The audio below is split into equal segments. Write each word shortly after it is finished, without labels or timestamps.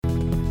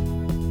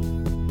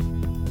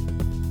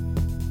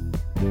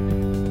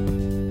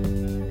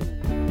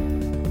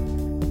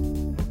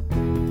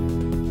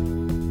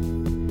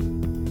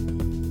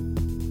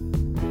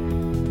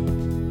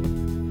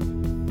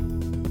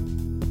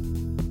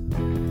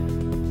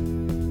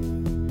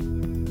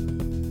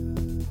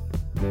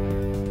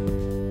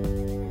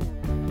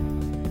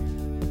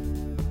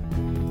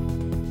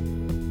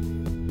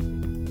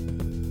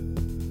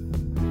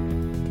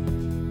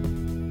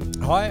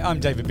Hi, I'm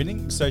David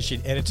Binning,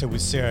 Associate Editor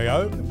with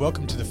CIO, and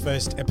welcome to the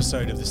first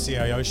episode of the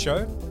CIO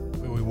Show,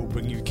 where we will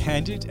bring you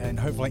candid and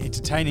hopefully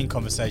entertaining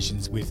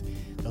conversations with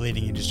the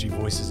leading industry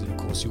voices and, of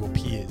course, your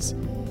peers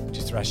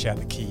to thrash out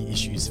the key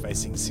issues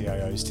facing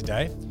CIOs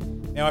today.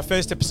 Now, our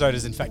first episode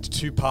is in fact a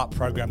two-part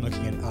program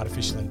looking at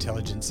artificial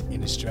intelligence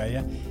in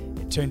Australia.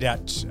 It turned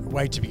out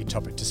way too big a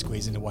topic to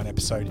squeeze into one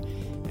episode,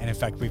 and in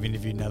fact we've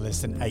interviewed no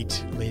less than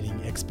 8 leading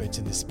experts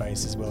in this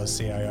space as well as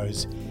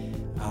CIOs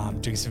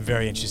doing some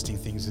very interesting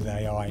things with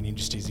AI in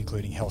industries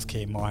including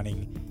healthcare,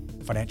 mining,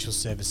 financial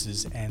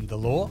services and the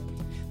law.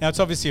 Now, it's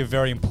obviously a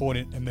very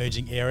important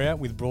emerging area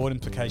with broad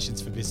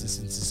implications for business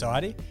and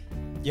society.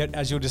 Yet,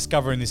 as you'll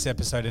discover in this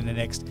episode and the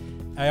next,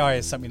 AI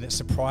is something that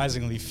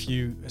surprisingly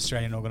few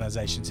Australian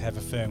organisations have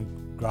a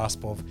firm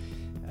grasp of,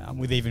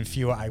 with even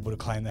fewer able to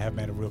claim they have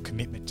made a real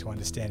commitment to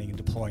understanding and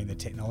deploying the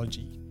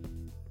technology.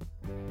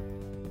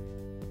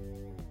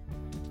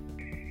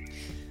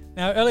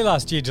 Now, early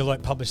last year,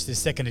 Deloitte published the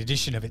second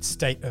edition of its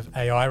State of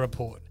AI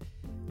report,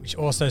 which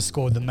also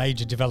scored the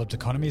major developed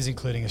economies,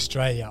 including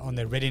Australia, on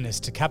their readiness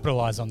to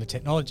capitalise on the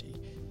technology.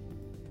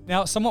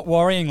 Now, somewhat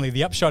worryingly,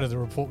 the upshot of the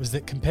report was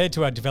that compared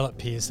to our developed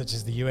peers such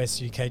as the US,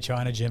 UK,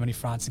 China, Germany,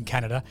 France and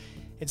Canada,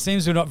 it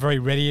seems we're not very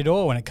ready at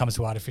all when it comes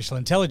to artificial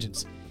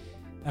intelligence.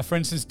 Now, for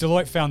instance,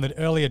 Deloitte found that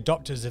early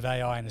adopters of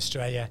AI in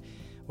Australia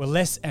were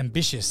less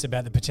ambitious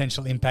about the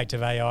potential impact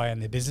of AI on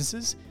their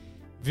businesses,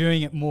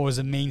 viewing it more as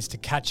a means to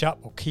catch up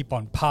or keep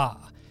on par,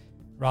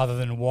 rather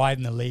than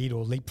widen the lead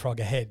or leapfrog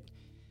ahead.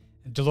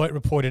 And Deloitte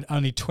reported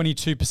only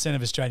 22%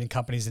 of Australian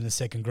companies in the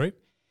second group,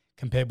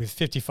 compared with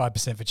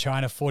 55% for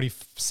China,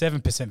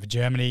 47% for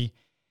Germany,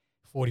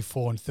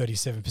 44% and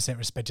 37%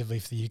 respectively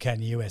for the UK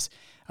and the US.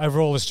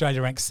 Overall,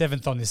 Australia ranks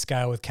 7th on this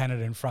scale, with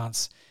Canada and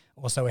France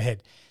also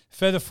ahead.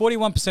 Further,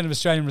 41% of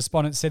Australian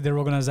respondents said their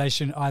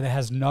organisation either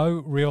has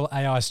no real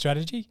AI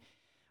strategy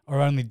or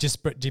only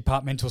disparate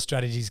departmental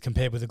strategies,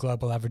 compared with a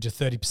global average of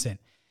 30%.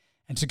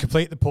 And to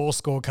complete the poll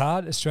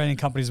scorecard, Australian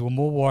companies were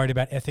more worried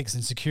about ethics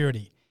and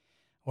security,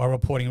 while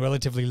reporting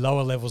relatively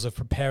lower levels of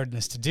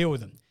preparedness to deal with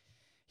them.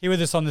 Here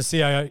with us on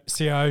the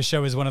CIO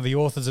show is one of the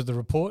authors of the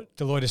report,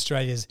 Deloitte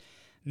Australia's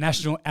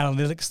National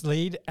Analytics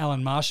Lead,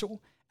 Alan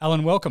Marshall.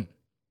 Alan, welcome.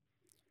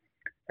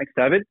 Thanks,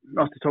 David.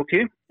 Nice to talk to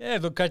you. Yeah,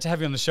 look, great to have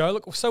you on the show.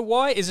 Look, so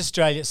why is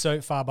Australia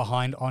so far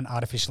behind on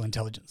artificial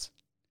intelligence?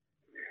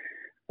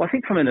 Well, I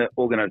think from an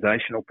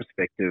organisational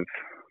perspective,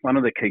 one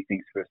of the key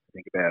things for us to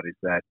think about is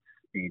that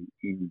in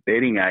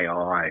embedding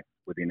AI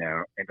within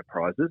our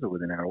enterprises or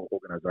within our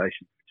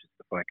organisations, which is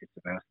the focus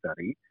of our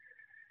study,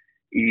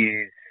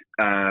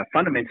 is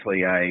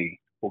fundamentally a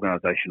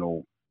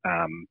organisational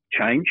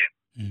change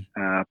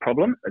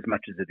problem as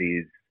much as it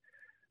is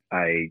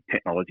a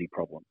technology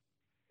problem.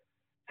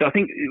 So I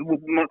think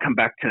we might come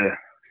back to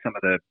some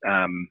of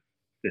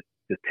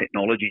the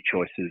technology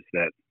choices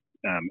that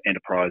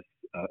enterprise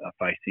are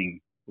facing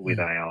with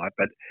AI.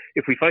 But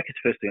if we focus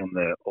firstly on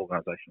the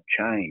organisational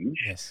change,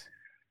 yes,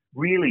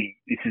 really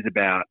this is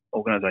about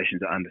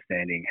organisations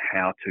understanding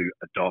how to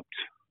adopt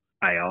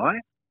AI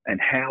and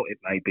how it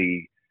may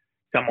be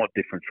somewhat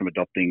different from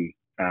adopting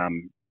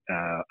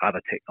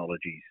other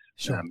technologies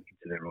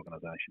into their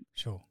organisation.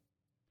 Sure.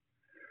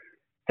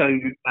 So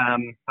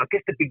I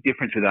guess the big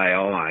difference with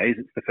AI is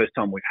it's the first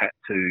time we've had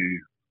to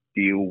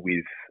deal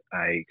with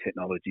a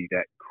technology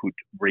that could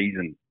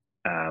reason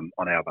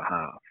on our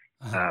behalf.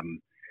 Uh-huh.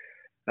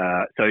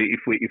 So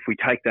if we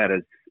take that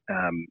as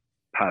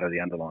part of the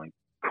underlying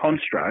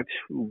construct,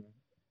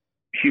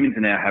 humans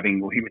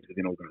within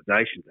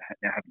organisations are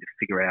now having to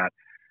figure out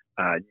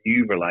a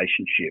new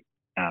relationship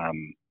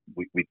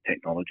with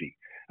technology.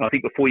 And I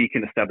think before you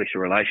can establish a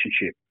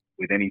relationship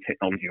with any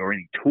technology or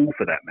any tool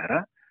for that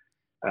matter,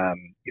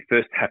 you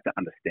first have to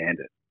understand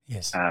it.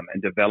 Yes.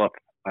 And develop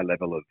a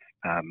level of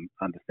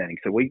understanding.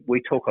 So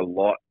we talk a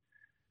lot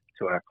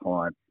to our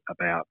clients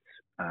about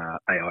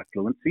AI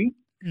fluency.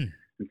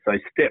 And so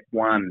step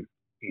one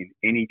in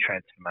any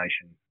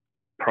transformation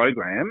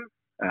program,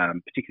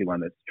 particularly one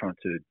that's trying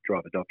to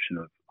drive adoption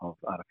of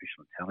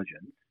artificial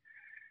intelligence,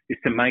 is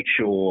to make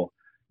sure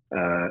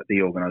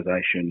the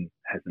organisation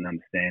has an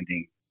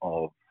understanding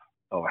of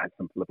or has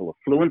some level of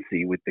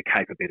fluency with the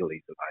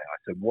capabilities of AI.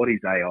 So what is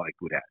AI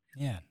good at?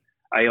 Yeah.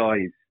 AI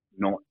is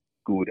not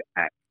good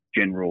at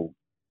general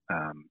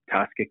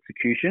task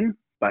execution,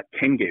 but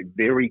can get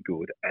very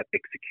good at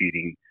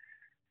executing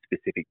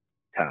specific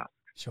tasks.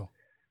 Sure.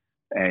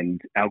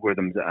 And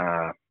algorithms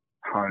are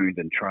honed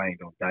and trained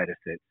on data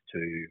sets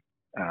to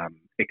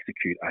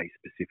execute a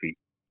specific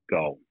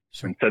goal.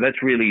 Sure. And so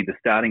that's really the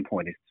starting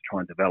point, is to try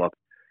and develop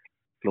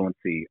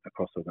fluency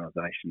across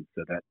organisations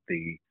so that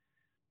the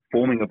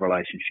forming of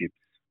relationships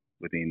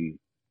within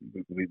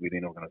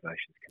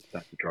organisations can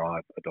start to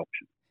drive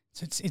adoption.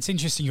 So it's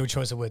interesting, your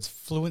choice of words,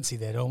 fluency,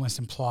 there. It almost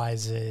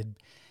implies an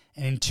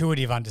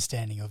intuitive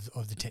understanding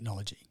of the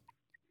technology.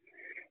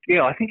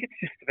 Yeah, I think it's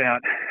just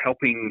about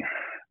helping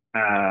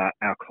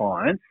our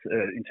clients,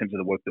 in terms of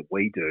the work that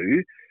we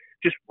do,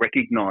 just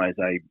recognise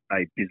a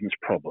business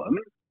problem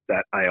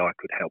that AI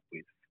could help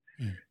with.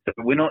 So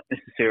we're not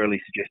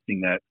necessarily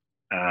suggesting that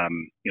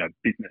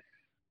business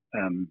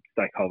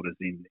stakeholders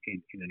in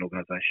an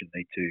organisation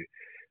need to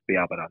be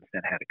able to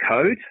understand how to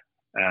code,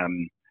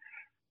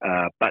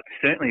 but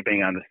certainly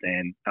being able to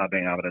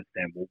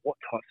understand what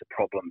types of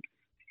problems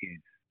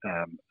is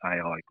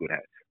AI good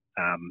at,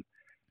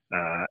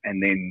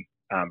 and then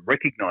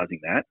recognising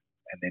that,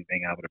 and then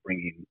being able to bring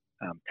in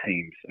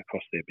teams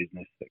across their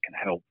business that can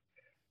help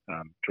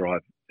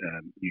drive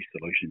new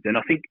solutions. And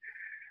I think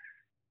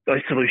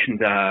those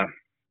solutions are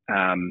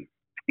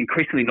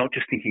increasingly not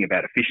just thinking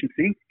about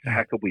efficiency. So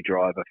how could we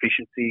drive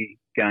efficiency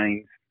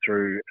gains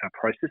through our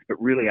process, but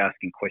really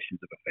asking questions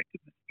of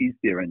effectiveness. Is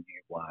there a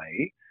new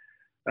way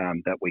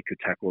that we could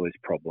tackle this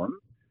problem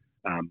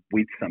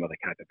with some of the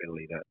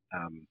capability that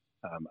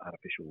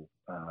artificial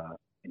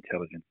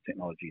intelligence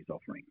technology is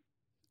offering?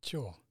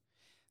 Sure.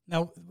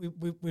 Now,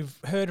 we've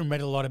heard and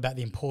read a lot about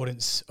the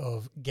importance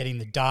of getting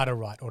the data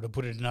right, or to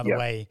put it another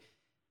way,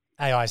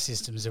 AI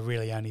systems are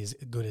really only as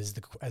good as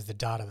the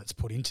data that's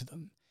put into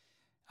them.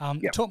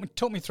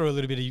 Talk me through a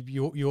little bit of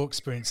your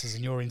experiences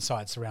and your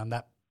insights around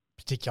that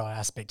particular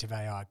aspect of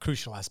AI,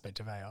 crucial aspect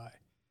of AI.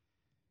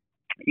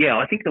 Yeah,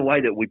 I think the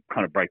way that we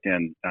kind of break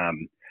down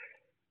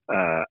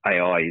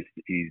AI is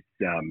it's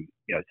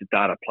a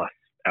data plus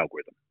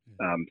algorithm.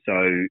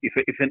 So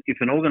if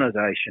an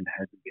organisation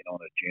hasn't been on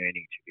a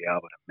journey to be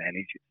able to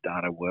manage its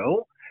data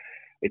well,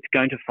 it's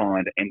going to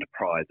find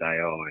enterprise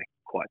AI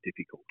quite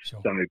difficult.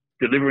 Sure. So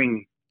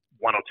delivering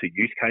one or two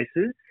use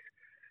cases,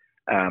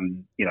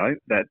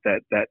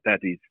 that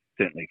is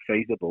certainly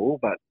feasible,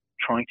 but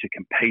trying to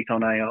compete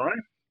on AI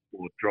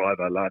or drive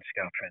a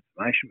large-scale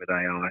transformation with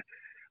AI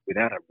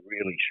without a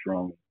really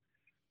strong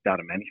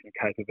data management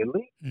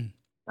capability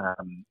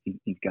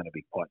is going to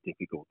be quite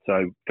difficult.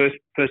 So the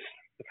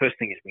first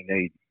thing is we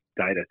need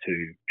data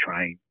to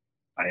train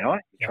AI,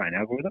 train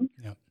algorithms.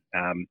 Yep.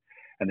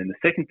 And then the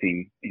second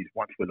thing is,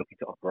 once we're looking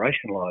to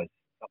operationalise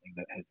something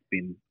that has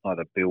been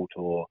either built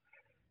or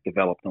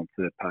developed on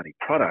third-party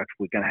products,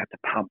 we're going to have to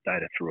pump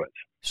data through it.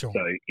 Sure.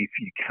 So if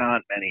you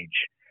can't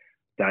manage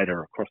data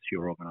across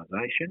your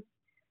organisation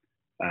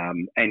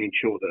and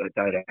ensure that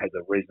the data has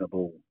a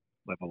reasonable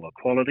level of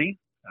quality,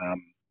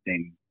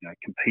 then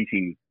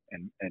competing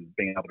and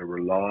being able to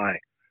rely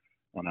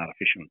on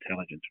artificial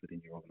intelligence within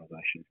your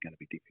organisation is going to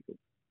be difficult.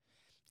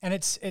 And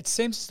it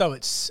seems as though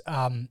it's,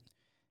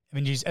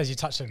 as you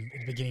touched on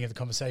at the beginning of the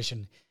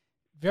conversation,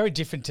 very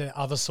different to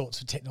other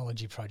sorts of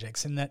technology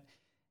projects. And that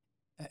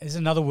is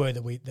another word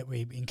that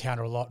we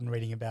encounter a lot in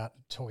reading about,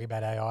 talking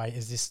about AI,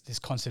 is this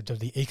concept of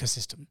the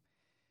ecosystem.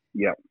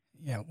 Yeah.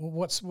 Yeah. Well,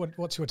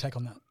 what's your take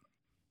on that?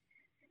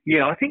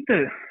 Yeah, I think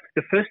the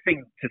first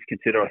thing to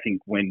consider, I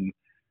think, when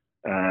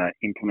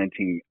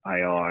implementing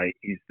AI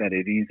is that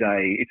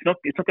it's not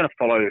going to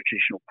follow a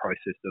traditional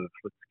process of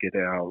let's get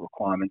our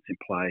requirements in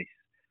place.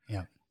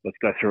 Yeah. Let's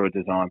go through a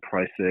design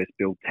process,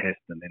 build, test,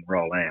 and then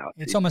roll out.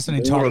 It's almost an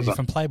entirely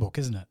different playbook,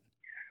 isn't it?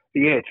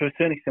 Yeah, to a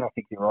certain extent, I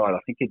think you're right. I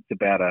think it's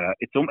about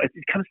it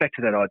comes back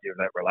to that idea of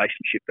that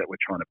relationship that we're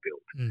trying to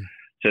build.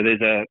 So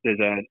there's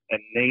a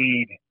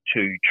need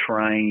to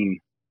train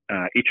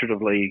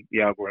iteratively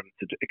the algorithm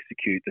to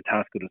execute the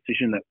task or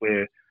decision that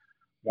we're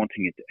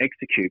wanting it to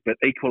execute, but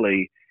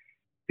equally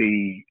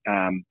the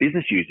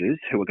business users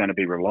who are going to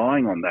be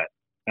relying on that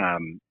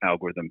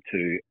algorithm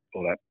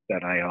or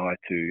that AI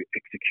to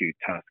execute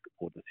task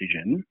or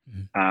decision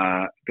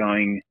are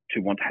going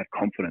to want to have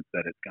confidence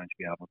that it's going to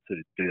be able to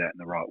do that in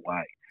the right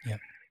way. Yep.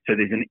 So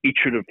there's an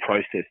iterative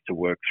process to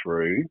work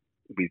through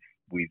with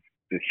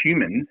the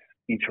humans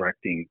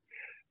interacting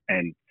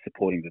and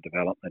supporting the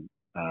development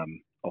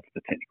of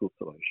the technical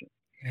solution.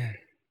 Yeah.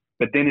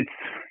 But then it's,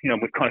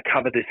 we've kind of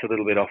covered this a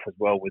little bit off as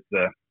well with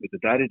the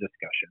data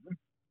discussion.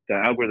 The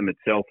algorithm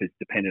itself is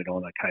dependent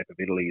on a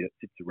capability that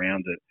sits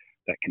around it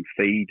that can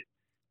feed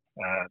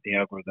the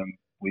algorithm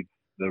with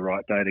the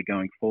right data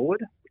going forward,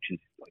 which is,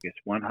 I guess,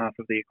 one half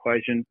of the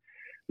equation.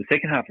 The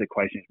second half of the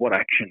equation is, what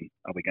action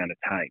are we going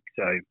to take?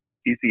 So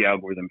is the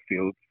algorithm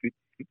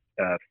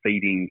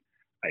feeding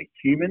a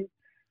human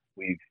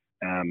with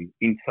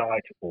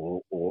insight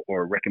or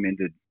a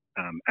recommended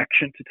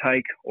action to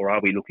take, or are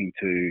we looking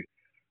to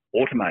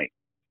automate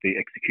the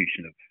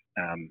execution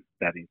of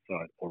that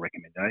insight or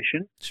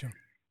recommendation? Sure.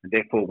 And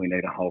therefore, we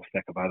need a whole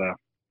stack of other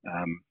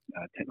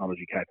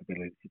technology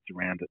capability that sits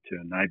around it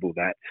to enable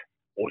that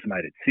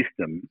automated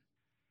system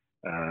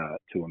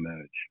to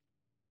emerge.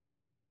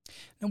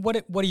 And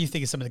what do you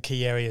think are some of the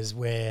key areas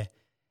where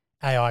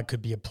AI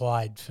could be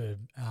applied for,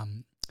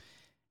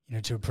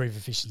 to improve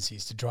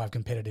efficiencies, to drive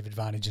competitive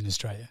advantage in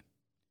Australia?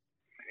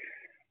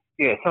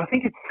 Yeah, so I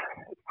think it's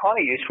kind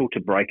of useful to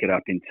break it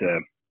up into,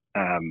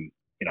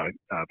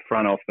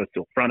 front office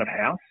or front of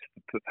house,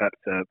 perhaps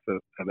for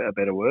a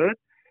better word,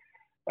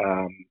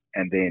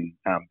 and then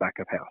back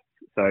of house.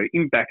 So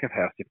in back of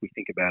house, if we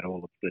think about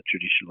all of the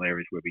traditional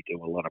areas where we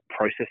do a lot of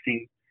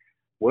processing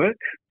work,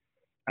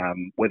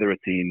 whether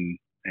it's in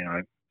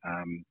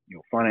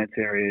your finance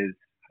areas,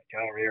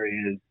 HR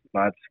areas,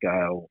 large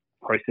scale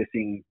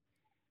processing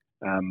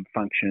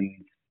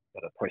functions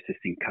that are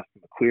processing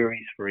customer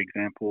queries, for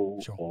example,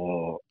 sure,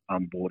 or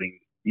onboarding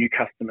new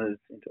customers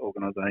into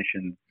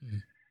organisations.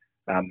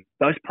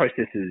 Those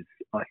processes,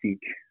 I think,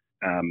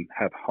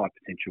 have high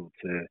potential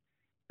to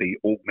be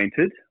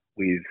augmented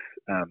with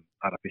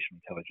artificial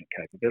intelligence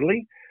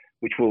capability,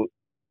 which will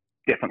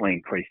definitely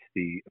increase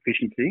the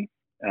efficiency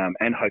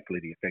and hopefully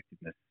the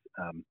effectiveness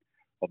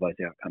of those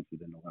outcomes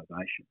within an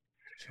organisation.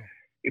 Sure.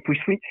 If we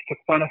switch to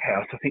front of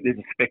house, I think there's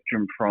a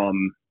spectrum from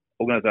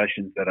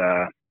organisations that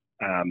are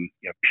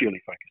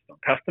purely focused on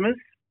customers,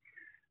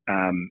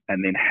 and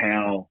then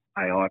how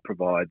AI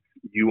provides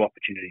new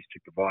opportunities to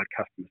provide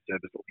customer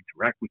service or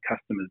interact with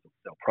customers or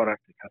sell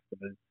product to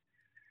customers,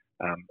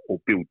 or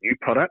build new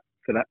product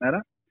for that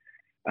matter.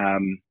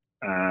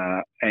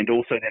 And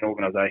also then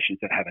organisations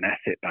that have an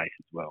asset base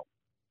as well.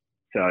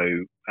 So,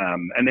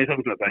 and there's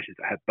organisations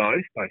that have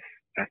both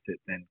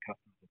assets and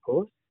customers, of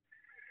course.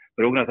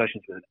 But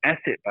organisations with an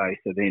asset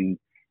base are then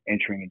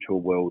entering into a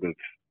world of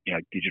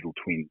digital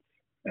twins,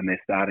 and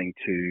they're starting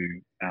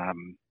to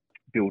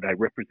build a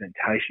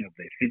representation of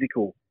their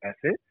physical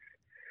assets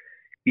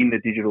in the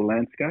digital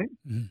landscape.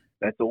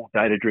 That's all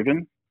data driven,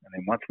 and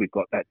then once we've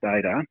got that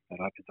data, that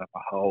opens up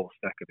a whole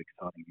stack of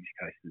exciting use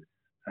cases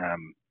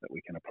that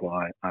we can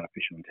apply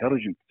artificial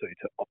intelligence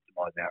to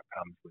optimise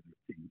outcomes, whether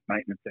it's in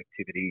maintenance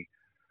activity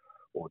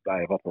or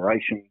day of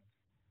operations,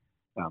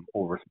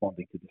 or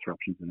responding to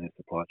disruptions in their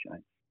supply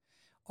chain.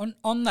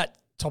 On that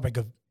topic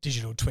of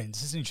digital twins,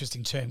 this is an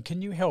interesting term.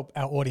 Can you help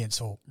our audience,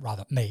 or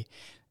rather me,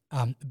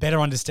 better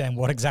understand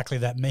what exactly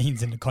that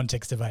means in the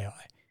context of AI?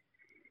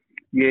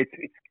 Yeah, it's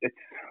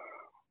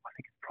I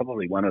think it's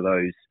probably one of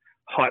those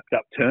hyped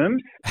up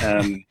terms.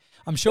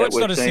 I'm sure it's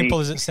not as simple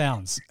as it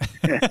sounds.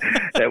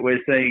 that we're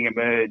seeing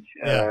emerge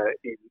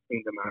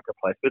in the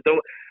marketplace. But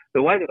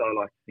the way that I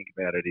like to think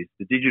about it is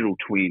the digital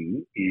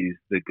twin is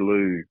the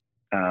glue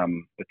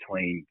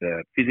between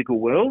the physical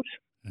world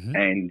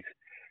and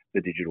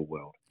the digital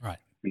world. Right.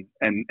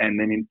 And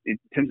then in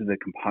terms of the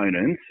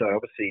components, so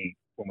obviously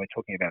when we're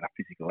talking about a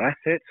physical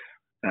asset,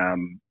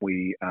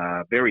 we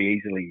are very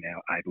easily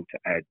now able to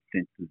add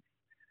sensors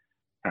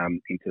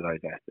into those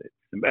assets.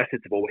 And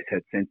assets have always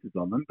had sensors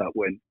on them, but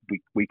when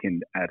we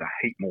can add a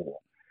heap more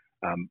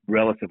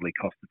relatively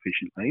cost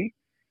efficiently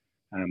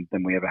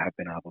than we ever have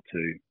been able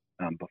to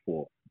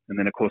before. And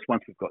then, of course,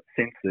 once we've got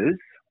sensors,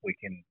 we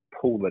can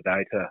pull the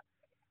data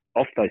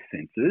off those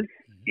sensors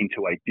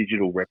into a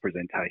digital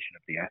representation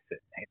of the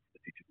asset, hence the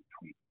digital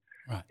twin.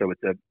 Right. So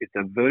it's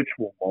a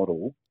virtual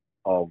model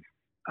of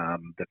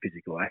the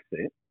physical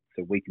asset,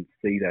 so we can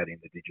see that in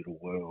the digital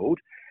world.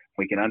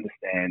 We can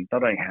understand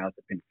not only how it's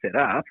been set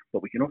up,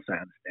 but we can also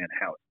understand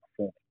how it's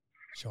performing.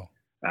 Sure.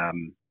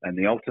 And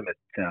the ultimate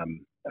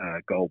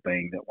goal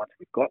being that once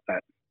we've got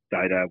that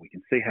data, we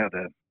can see how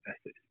the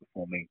asset is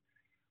performing.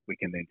 We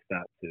can then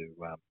start to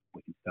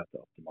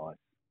optimize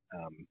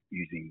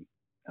using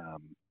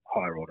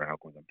higher order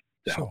algorithms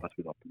to help us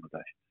with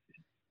optimization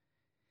decisions.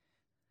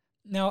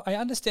 Now, I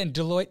understand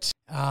Deloitte.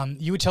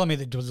 You were telling me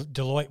that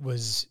Deloitte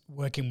was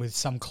working with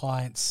some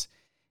clients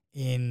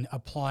in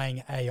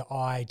applying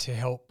AI to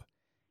help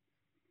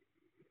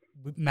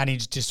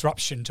manage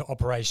disruption to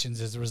operations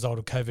as a result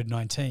of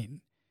COVID-19.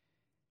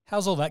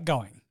 How's all that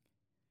going?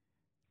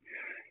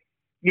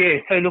 Yeah,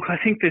 so look, I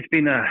think there's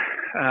been a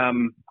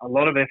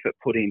lot of effort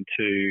put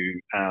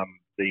into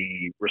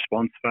the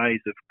response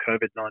phase of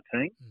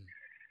COVID-19.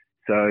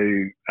 So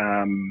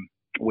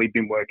we've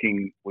been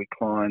working with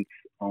clients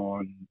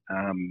on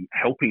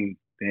helping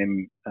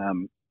them.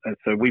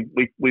 So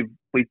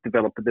we've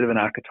developed a bit of an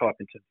archetype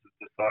in terms of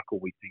the cycle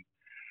we think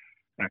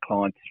our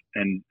clients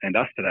and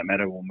us, for that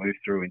matter, will move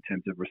through in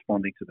terms of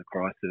responding to the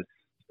crisis,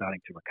 starting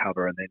to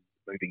recover, and then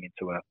moving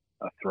into a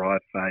thrive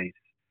phase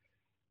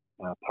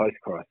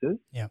post-crisis.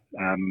 Yeah.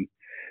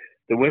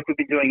 The work we've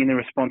been doing in the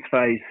response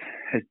phase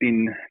has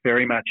been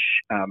very much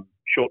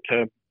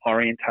short-term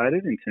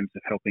orientated in terms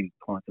of helping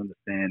clients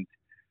understand,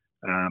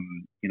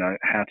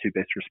 how to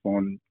best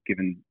respond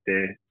given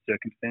their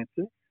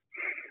circumstances.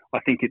 I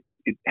think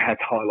it has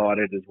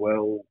highlighted as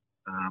well,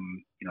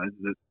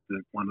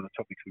 the one of the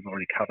topics we've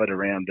already covered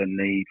around the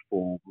need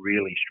for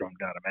really strong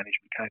data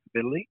management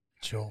capability.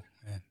 Sure.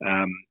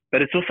 Yeah.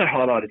 But it's also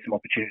highlighted some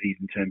opportunities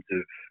in terms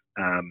of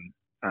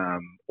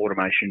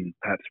automation,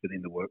 perhaps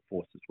within the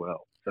workforce as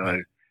well.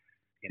 So,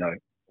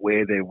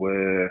 where there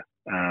were,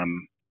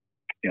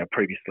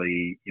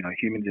 previously,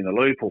 humans in the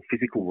loop or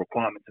physical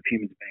requirements of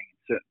humans being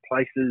in certain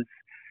places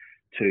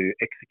to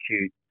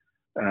execute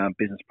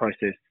business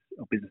process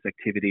or business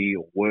activity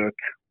or work,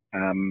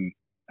 and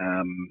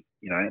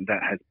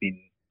that has been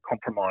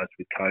compromised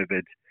with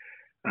COVID.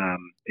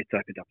 It's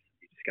opened up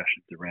some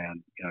discussions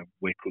around,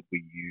 where could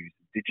we use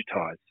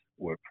digitized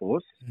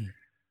workforce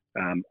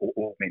or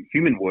augment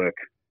human work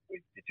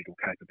with digital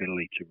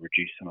capability to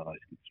reduce some of those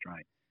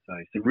constraints. So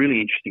some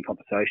really interesting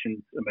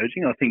conversations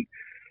emerging. I think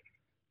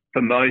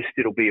for most,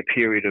 it'll be a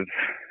period of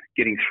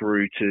getting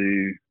through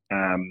to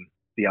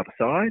the other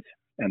side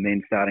and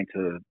then starting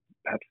to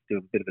perhaps do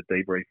a bit of a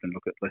debrief and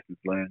look at lessons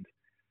learned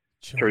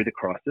through the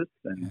crisis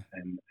and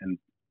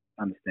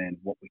understand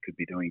what we could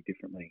be doing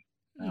differently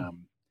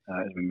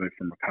as we move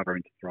from recover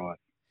into thrive.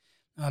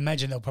 I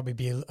imagine there'll probably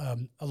be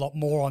a lot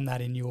more on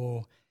that in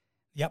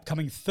the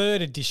upcoming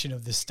third edition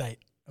of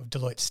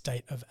Deloitte's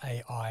State of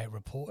AI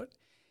report.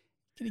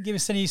 Can you give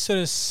us any sort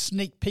of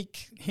sneak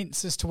peek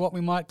hints as to what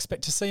we might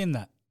expect to see in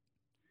that?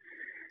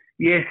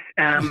 Yes.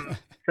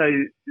 So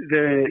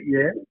the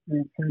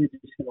third edition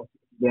will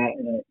be out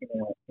in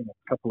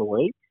a couple of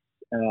weeks,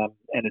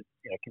 and it's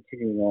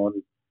continuing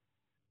on.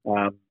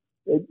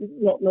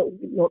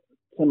 Not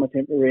so much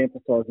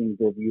re-emphasising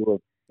the view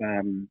of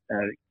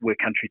where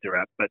countries are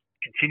at, but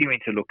continuing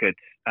to look at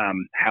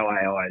how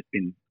AI has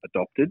been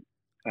adopted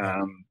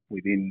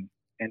within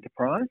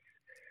enterprise.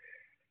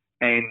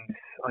 And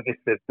I guess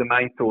the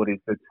main thought is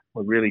that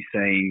we're really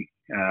seeing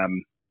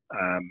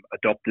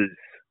adopters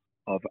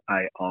of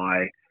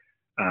AI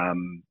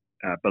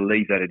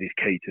believe that it is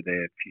key to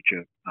their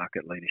future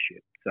market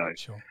leadership. So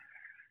sure.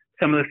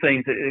 Some of the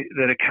things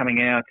that are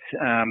coming out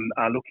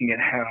are looking at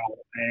how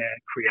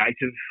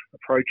creative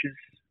approaches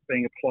are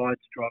being applied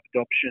to drive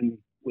adoption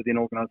within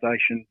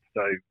organisations.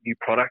 So new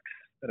products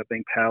that are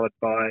being powered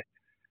by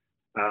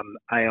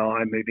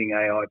AI, moving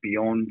AI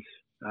beyond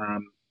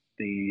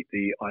the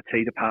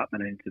IT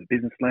department into the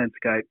business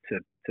landscape to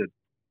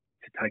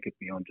take it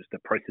beyond just a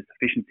process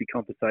efficiency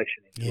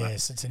conversation.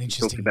 Yes, it's an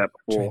interesting about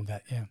before.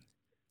 trend.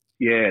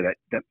 That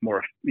that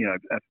more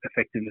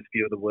effectiveness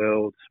view of the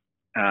world.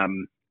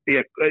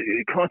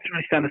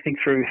 Constantly starting to think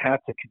through how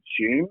to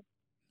consume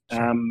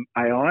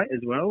AI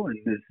as well, and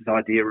there's this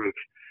idea of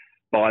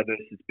buy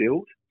versus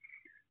build.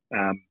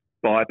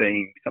 Buy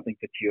being something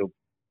that you're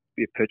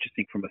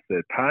purchasing from a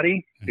third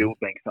party, build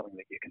being something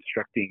that you're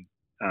constructing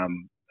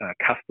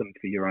custom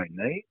for your own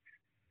needs,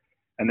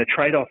 and the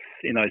trade-offs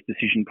in those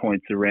decision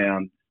points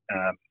around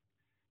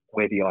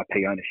where the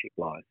IP ownership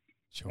lies.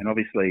 Sure. And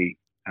obviously,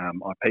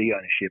 IP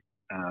ownership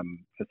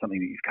for something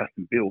that you've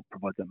custom built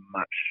provides a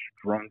much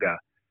stronger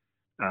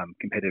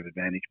competitive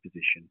advantage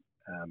position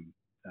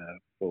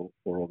for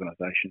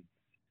organisations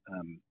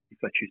if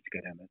they choose to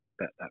go down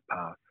that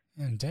path.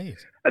 Indeed.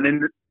 And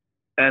then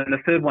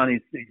the third one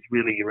is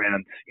really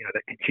around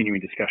that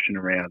continuing discussion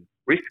around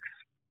risks.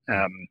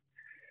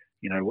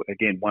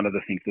 Again, one of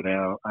the things that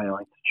our AI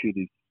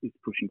Institute is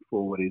pushing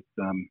forward is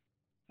some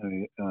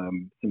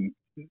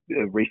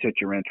research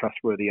around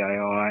trustworthy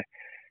AI.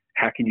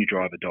 How can you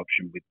drive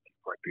adoption with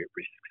appropriate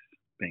risks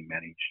being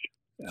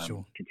managed?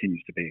 Sure.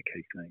 Continues to be a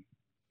key thing.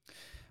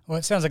 Well,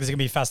 it sounds like it's going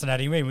to be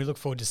fascinating. We look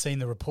forward to seeing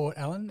the report,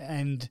 Alan,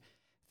 and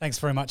thanks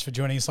very much for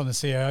joining us on the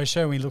CIO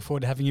show. We look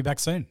forward to having you back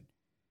soon.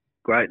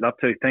 Great. Love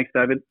to. Thanks,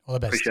 David. All the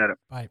best. Appreciate it.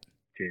 Bye.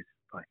 Cheers.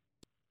 Bye.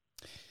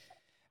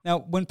 Now,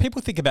 when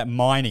people think about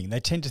mining, they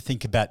tend to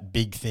think about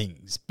big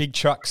things, big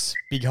trucks,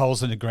 big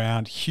holes in the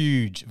ground,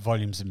 huge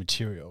volumes of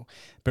material.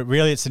 But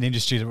really, it's an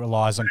industry that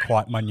relies on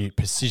quite minute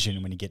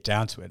precision when you get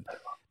down to it.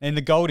 In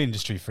the gold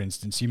industry, for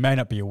instance, you may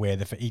not be aware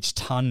that for each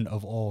tonne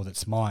of ore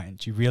that's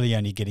mined, you're really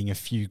only getting a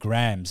few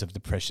grams of the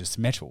precious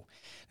metal.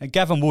 Now,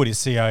 Gavin Wood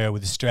is CIO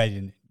with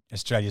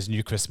Australia's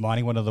Newcrest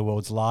Mining, one of the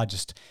world's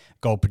largest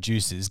gold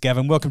producers.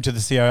 Gavin, welcome to the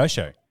CIO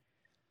show.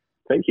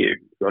 Thank you.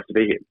 Nice to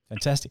be here.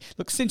 Fantastic.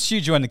 Look, since you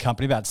joined the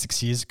company about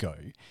 6 years ago,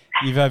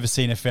 you've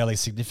overseen a fairly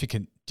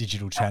significant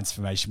digital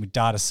transformation with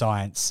data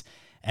science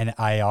and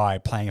AI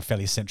playing a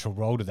fairly central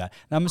role to that.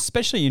 Now, I'm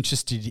especially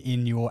interested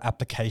in your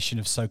application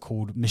of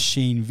so-called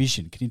machine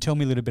vision. Can you tell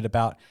me a little bit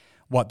about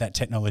what that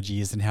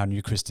technology is and how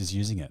Newcrest is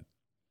using it?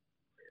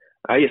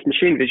 Yes,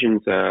 machine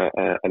vision's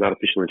an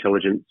artificial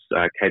intelligence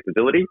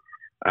capability,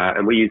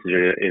 and we use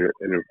it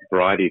in a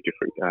variety of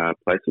different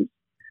places.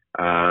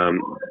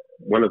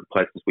 One of the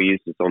places we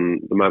use is on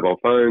the mobile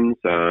phones.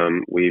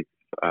 We've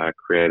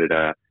created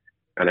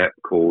an app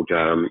called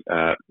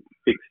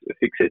Fix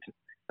It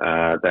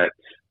that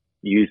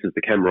uses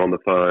the camera on the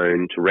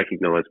phone to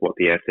recognise what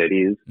the asset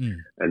is,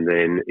 and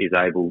then is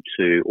able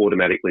to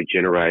automatically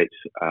generate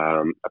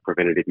a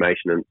preventative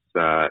maintenance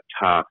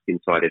task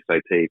inside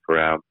SAP for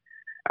our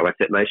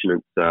asset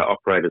maintenance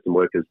operators and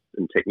workers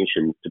and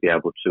technicians to be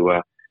able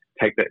to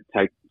take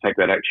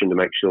that action to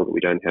make sure that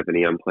we don't have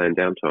any unplanned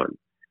downtime.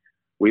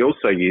 We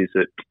also use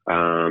it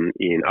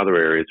in other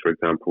areas, for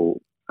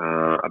example,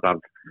 above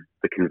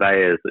the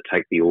conveyors that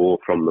take the ore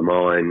from the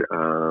mine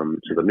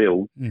to the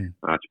mill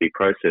to be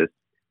processed.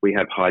 We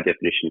have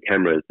high-definition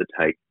cameras that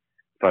take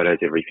photos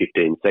every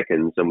 15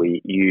 seconds, and we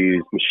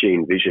use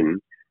machine vision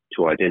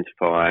to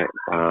identify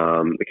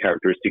the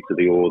characteristics of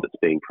the ore that's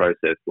being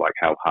processed, like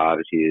how hard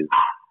it is,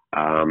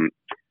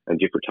 and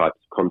different types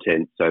of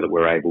content, so that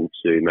we're able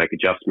to make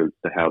adjustments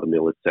to how the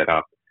mill is set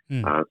up,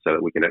 so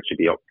that we can actually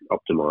be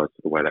optimised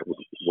for the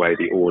way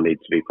the ore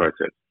needs to be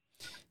processed.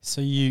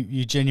 So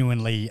you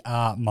genuinely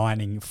are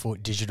mining for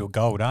digital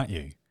gold, aren't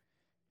you?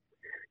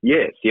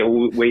 Yes,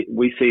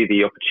 we see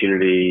the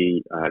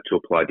opportunity to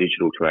apply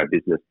digital to our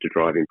business to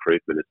drive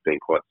improvement as being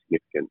quite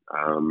significant.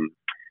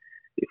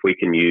 If we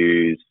can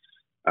use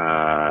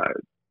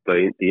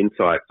the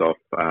insights of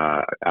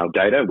our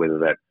data, whether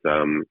that's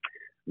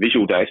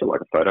visual data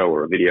like a photo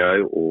or a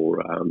video,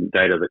 or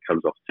data that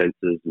comes off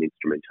sensors and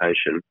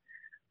instrumentation,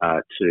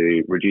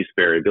 to reduce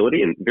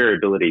variability. And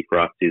variability for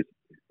us is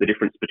the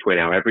difference between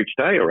our average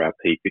day or our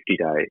P50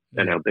 day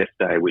and our best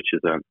day, which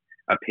is a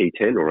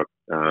P10 or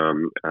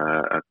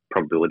a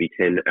probability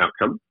 10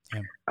 outcome.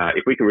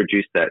 If we can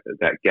reduce that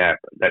gap,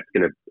 that's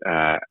going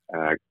to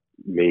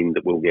mean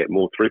that we'll get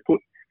more throughput,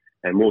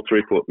 and more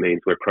throughput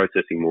means we're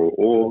processing more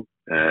ore,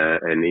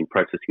 and in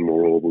processing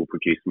more ore, we'll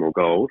produce more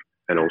gold,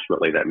 and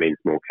ultimately that means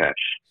more cash.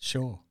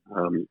 Sure.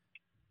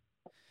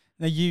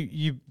 Now,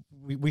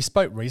 we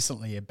spoke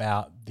recently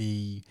about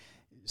the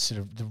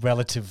sort of the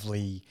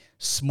relatively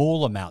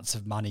small amounts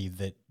of money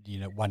that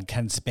one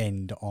can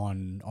spend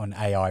on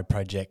AI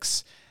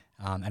projects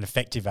and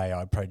effective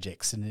AI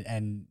projects,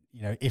 and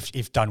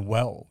if done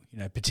well,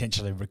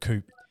 potentially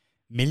recoup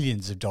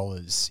millions of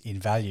dollars in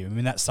value. I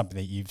mean, that's something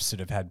that you've sort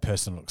of had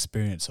personal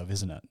experience of,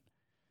 isn't it?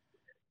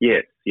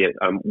 Yes.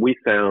 We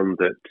found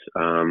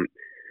that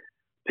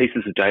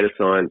pieces of data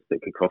science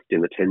that could cost in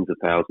the tens of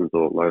thousands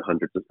or low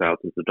hundreds of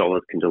thousands of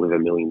dollars can deliver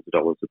millions of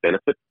dollars of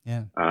benefit.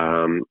 Yeah.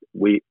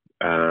 We've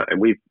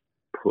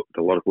put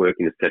a lot of work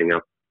into setting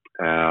up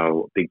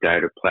our big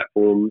data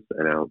platforms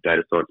and our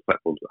data science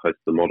platforms that host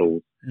the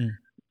models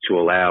to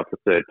allow for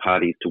third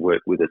parties to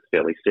work with us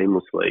fairly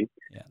seamlessly,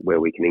 where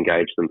we can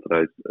engage them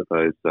for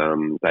those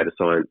data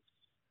science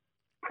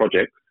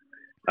projects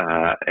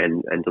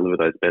and deliver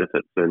those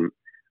benefits. And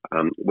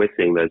we're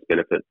seeing those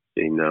benefits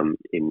in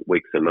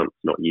weeks and months,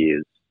 not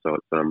years. So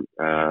it's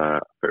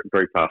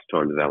very fast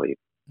time to value.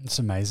 It's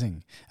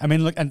amazing. I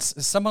mean, look, and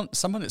someone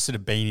that's sort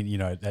of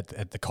been,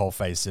 at the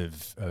coalface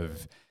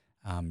of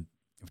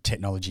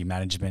technology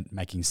management,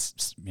 making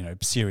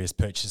serious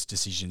purchase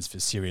decisions for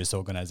serious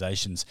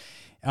organisations.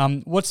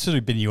 What's sort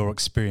of been your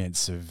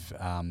experience of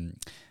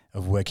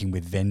working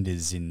with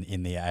vendors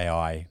in the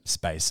AI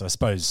space? So I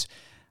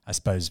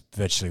suppose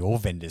virtually all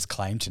vendors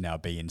claim to now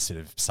be in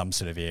some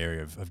sort of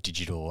area of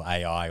digital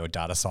AI or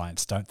data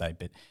science, don't they?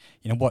 But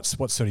what's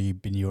sort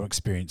of been your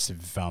experience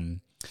of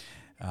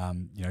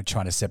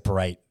trying to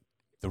separate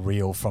the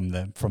real from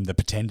the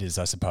pretenders,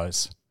 I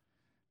suppose?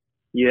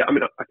 Yeah, I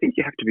mean, I think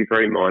you have to be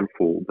very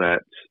mindful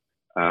that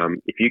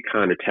if you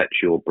can't attach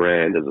your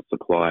brand as a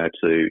supplier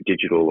to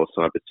digital or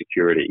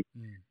cybersecurity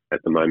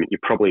at the moment, you're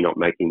probably not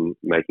making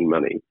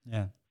money.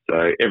 Yeah.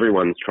 So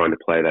everyone's trying to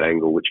play that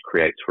angle, which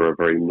creates for a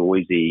very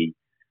noisy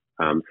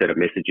set of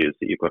messages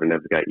that you've got to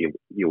navigate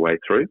your way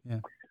through. Yeah.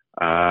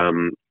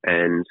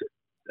 And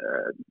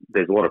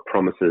there's a lot of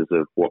promises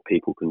of what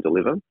people can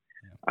deliver.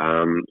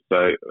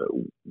 So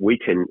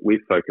we've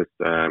focused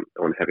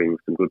on having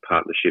some good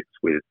partnerships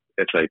with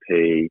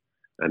SAP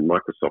and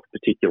Microsoft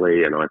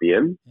particularly, and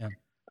IBM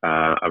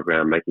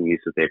around making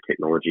use of their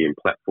technology and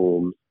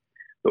platforms.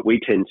 But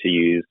we tend to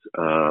use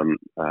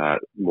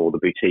more the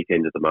boutique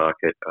end of the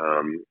market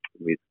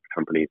with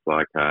companies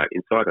like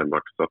Insight and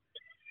Microsoft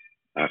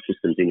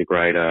Systems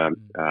Integrator,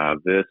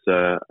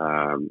 Versa,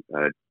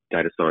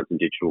 Data Science and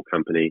Digital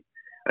Company,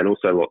 and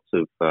also lots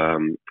of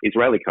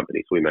Israeli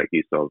companies we make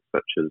use of,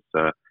 such as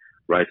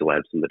Razor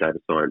Labs and the Data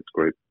Science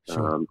Group,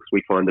 because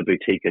we find the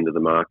boutique end of the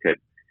market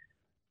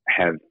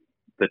have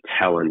the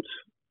talent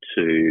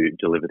to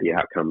deliver the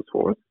outcomes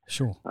for us.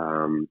 Sure.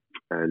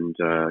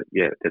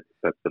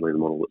 That's certainly the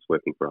model that's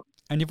working for us.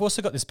 And you've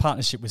also got this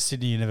partnership with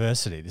Sydney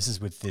University. This is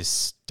with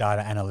this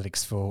Data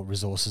Analytics for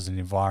Resources and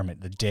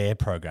Environment, the DARE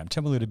program.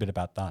 Tell me a little bit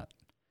about that.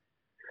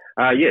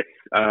 Yes,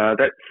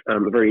 that's a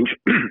very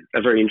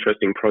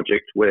interesting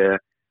project where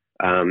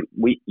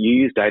you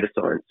use data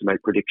science to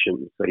make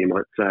predictions. So you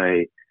might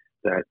say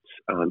that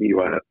you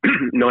are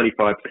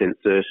 95%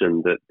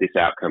 certain that this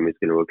outcome is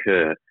going to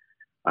occur.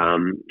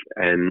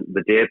 And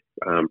the DARE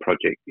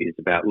project is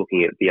about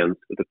looking at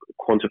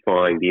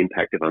quantifying the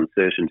impact of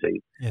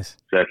uncertainty. Yes.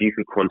 So if you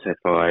could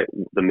quantify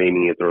the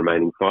meaning of the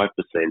remaining 5%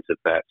 of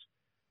that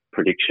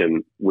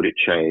prediction, would it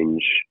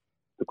change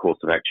the course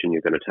of action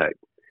you're going to take?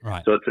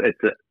 Right. So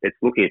it's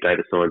looking at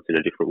data science in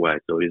a different way.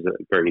 So it is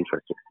very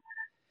interesting.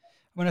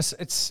 Well,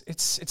 it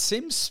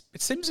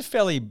seems a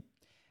fairly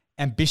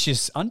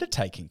ambitious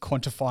undertaking,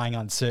 quantifying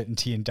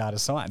uncertainty in data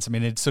science. I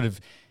mean, it's sort of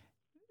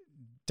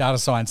data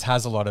science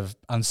has a lot of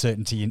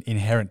uncertainty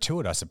inherent to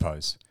it, I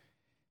suppose.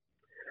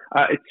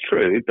 It's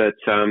true, but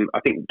I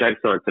think data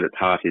science at its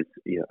heart is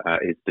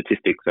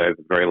statistics over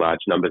very large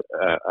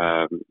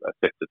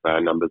sets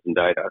of numbers and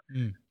data.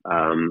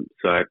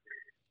 So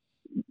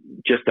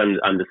just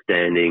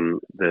understanding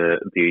the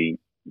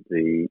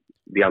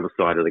other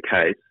side of the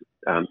case,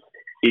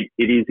 it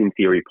is in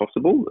theory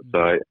possible.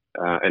 So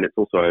and it's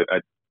also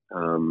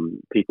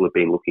people have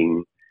been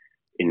looking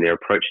in their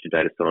approach to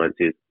data science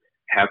is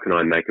how can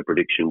I make a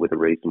prediction with a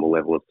reasonable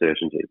level of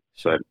certainty?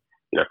 So,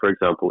 for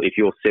example, if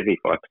you're 75%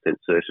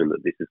 certain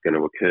that this is going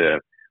to occur,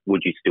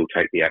 would you still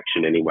take the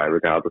action anyway,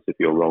 regardless if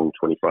you're wrong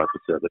 25%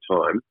 of the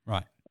time?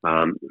 Right.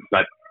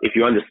 But if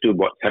you understood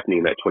what's happening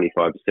in that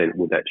 25%,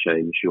 would that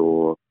change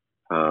your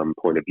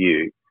point of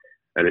view?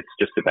 And it's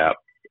just about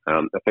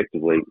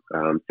effectively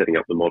setting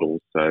up the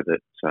models so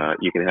that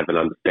you can have an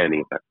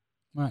understanding of that.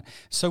 Right.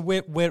 So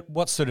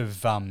what sort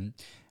of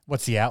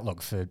what's the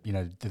outlook for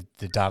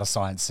the data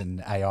science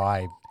and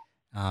AI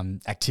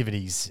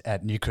activities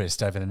at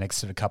Newcrest over the next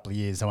sort of couple of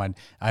years? I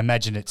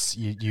imagine it's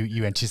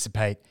you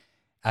anticipate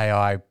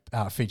AI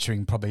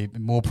featuring probably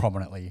more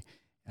prominently,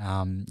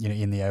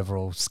 in the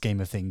overall scheme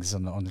of things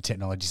on the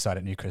technology side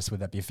at Newcrest. Would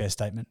that be a fair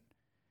statement?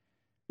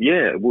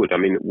 Yeah, it would. I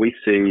mean, we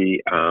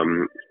see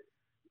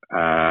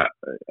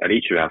at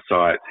each of our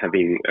sites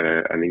having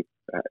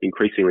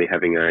increasingly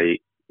having a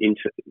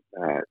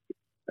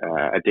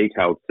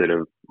detailed set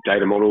of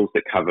data models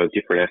that cover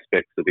different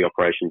aspects of the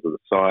operations of the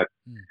site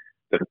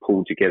that are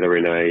pulled together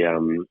in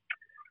an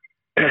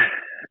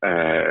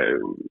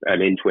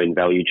end-to-end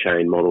value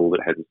chain model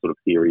that has a sort of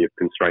theory of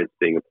constraints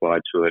being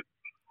applied to it,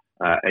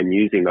 and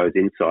using those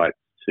insights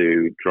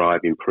to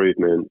drive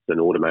improvements and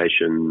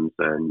automations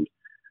and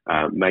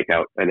make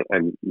our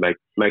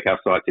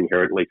sites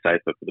inherently safer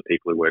for the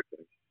people who work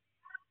there.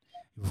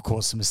 Of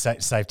course,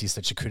 safety is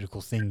such a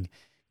critical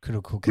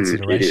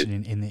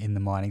consideration in the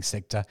mining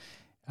sector.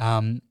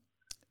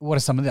 What are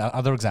some of the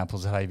other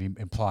examples of how you're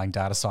applying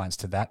data science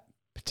to that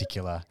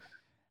particular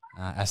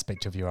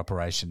aspect of your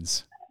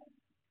operations?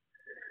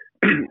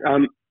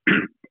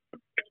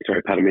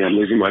 Sorry, pardon me, I'm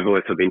losing my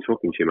voice. I've been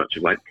talking too much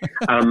of late.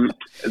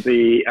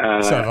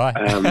 So have I.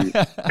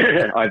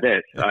 I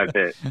bet.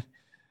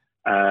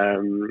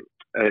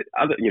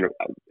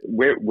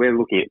 We're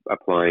looking at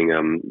applying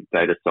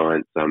data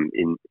science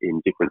in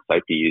different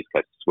safety use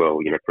cases as well.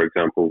 For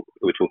example,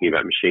 we were talking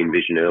about machine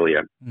vision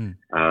earlier.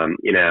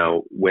 In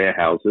our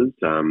warehouses.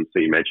 So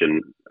you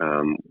imagine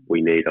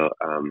we need a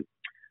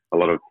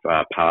lot of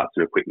parts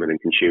and equipment and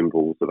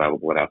consumables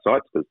available at our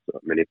sites because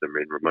many of them are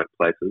in remote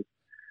places.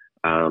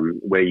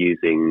 We're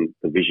using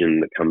the vision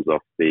that comes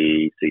off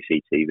the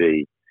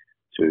CCTV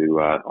to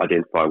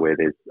identify where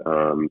there's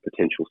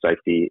potential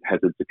safety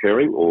hazards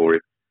occurring, or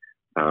if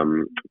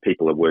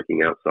people are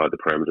working outside the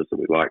parameters that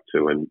we'd like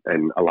to,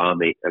 and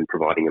alarming and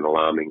providing an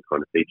alarming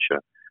kind of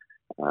feature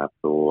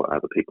for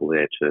other people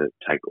there to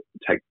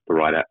take the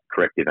right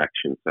corrective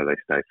action so they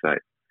stay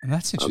safe. And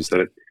that's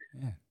interesting.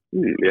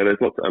 There's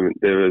lots.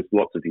 There is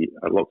lots of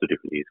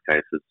different use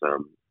cases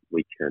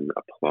we can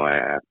apply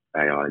our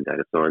AI and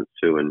data science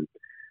to, and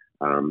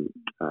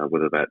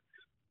whether that's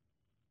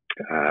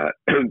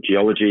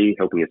geology,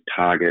 helping us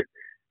target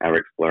our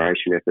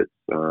exploration efforts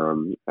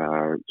to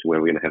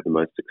where we're going to have the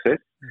most success,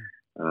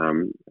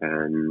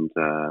 and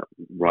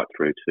right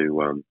through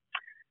to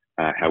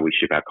how we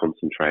ship our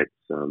concentrates.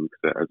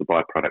 As a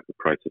byproduct of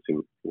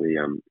processing, we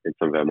in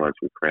some of our mines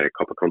we create a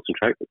copper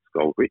concentrate that's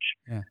gold rich,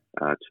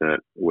 to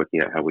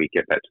working out how we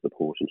get that to the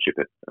port and ship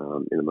it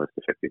in the most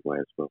effective way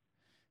as well.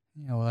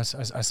 Yeah, well, I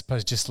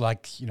suppose just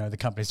like, the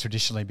company's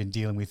traditionally been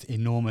dealing with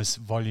enormous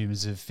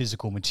volumes of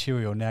physical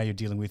material, now you're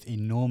dealing with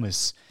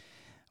enormous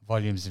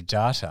volumes of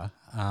data.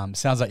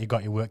 Sounds like you've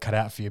got your work cut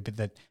out for you, but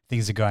that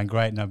things are going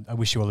great, and I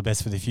wish you all the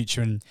best for the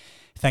future. And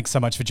thanks so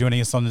much for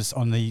joining us on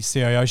the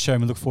CIO show,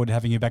 and we look forward to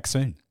having you back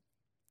soon.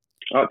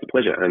 Oh, it's a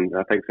pleasure, and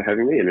thanks for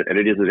having me. And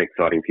it is an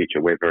exciting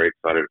future. We're very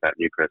excited about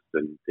Newcrest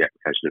and the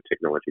application of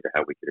technology to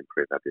how we can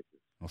improve our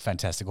business. Well,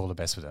 fantastic. All the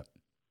best with it.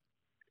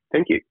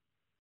 Thank you.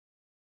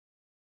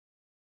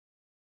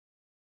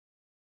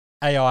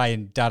 AI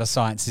and data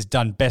science is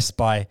done best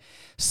by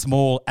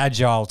small,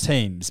 agile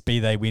teams, be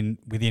they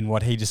within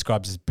what he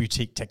describes as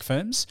boutique tech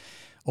firms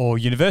or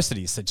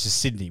universities such as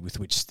Sydney, with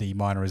which the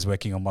miner is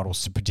working on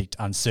models to predict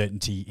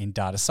uncertainty in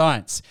data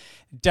science.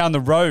 Down the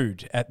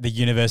road at the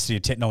University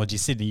of Technology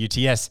Sydney,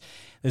 UTS,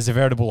 there's a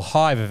veritable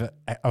hive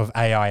of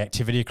AI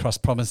activity across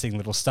promising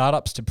little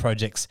startups to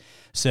projects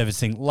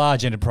servicing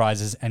large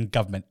enterprises and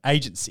government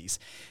agencies.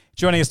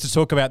 Joining us to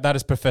talk about that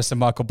is Professor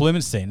Michael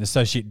Blumenstein,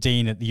 Associate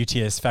Dean at the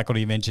UTS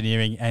Faculty of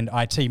Engineering and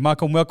IT.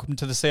 Michael, welcome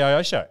to the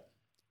CIO show.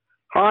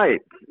 Hi,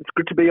 it's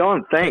good to be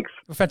on. Thanks.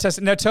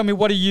 Fantastic. Now tell me,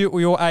 what are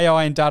your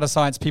AI and data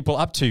science people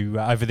up to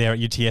over there at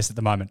UTS at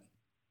the moment?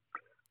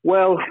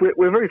 Well,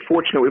 we're very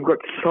fortunate. We've got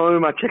so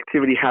much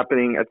activity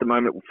happening at the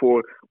moment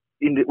with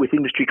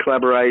industry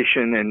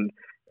collaboration and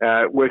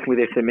working with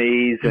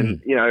SMEs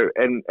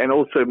and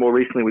also more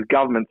recently with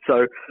government.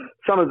 So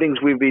some of the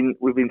things we've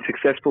been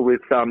successful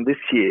with this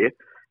year.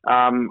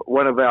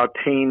 One of our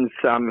teams,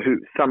 who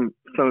some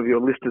of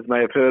your listeners may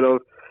have heard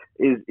of,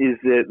 is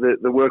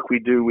the work we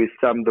do with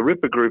the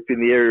Ripper Group in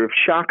the area of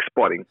shark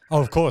spotting. Oh,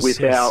 of course.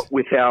 With our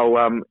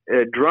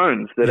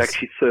drones that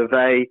actually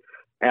survey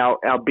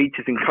our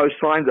beaches and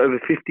coastlines, over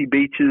 50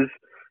 beaches,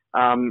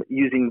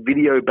 using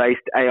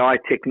video-based AI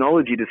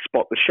technology to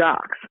spot the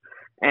sharks.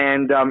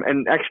 And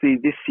actually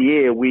this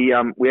year we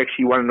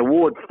actually won an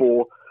award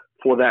for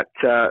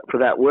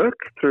that work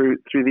through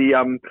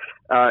the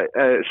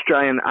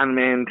Australian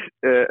Unmanned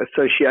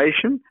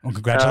Association. Well,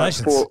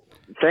 congratulations!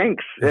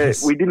 Thanks.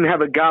 Yes. We didn't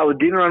have a gala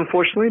dinner,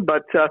 unfortunately,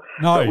 but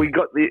we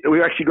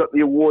actually got the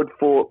award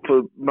for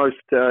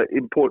most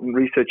important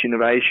research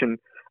innovation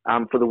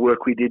for the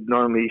work we did,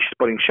 not only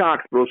spotting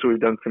sharks, but also we've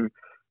done some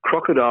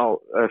crocodile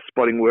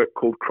spotting work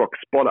called Croc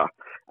Spotter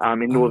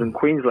in northern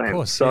Queensland. Of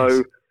course, so.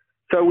 Yes.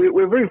 So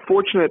we're very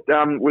fortunate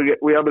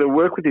we're able to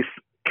work with this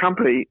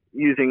company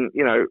using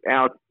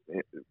our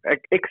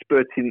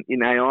experts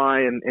in AI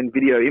and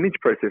video image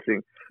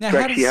processing now, to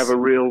actually have a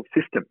real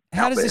system.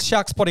 How does this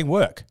shark spotting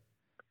work?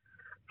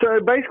 So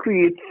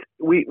basically,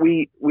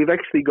 we've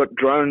actually got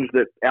drones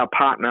that our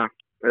partner,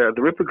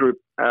 the Ripper Group,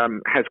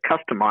 has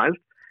customized,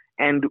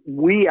 and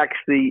we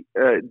actually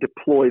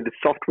deploy the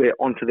software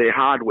onto their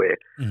hardware.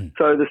 Mm.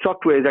 So the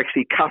software is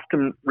actually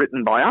custom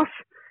written by us,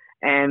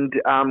 and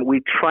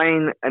we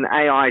train an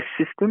AI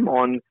system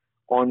on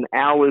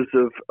hours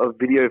of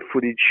video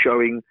footage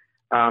showing,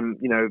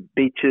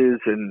 beaches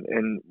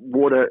and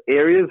water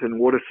areas and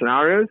water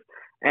scenarios.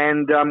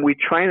 And we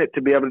train it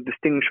to be able to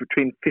distinguish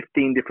between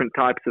 15 different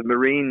types of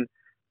marine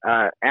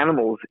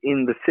animals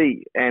in the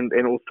sea and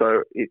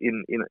also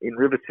in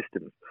river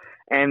systems.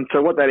 And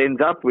so what that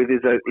ends up with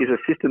is a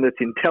system that's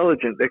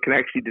intelligent that can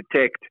actually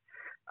detect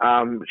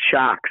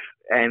sharks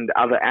and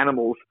other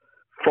animals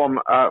from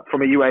a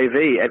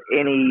UAV at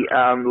any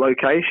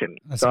location.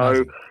 That's so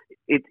amazing.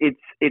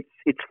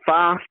 It's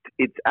fast,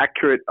 it's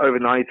accurate, over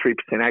 93%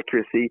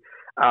 accuracy.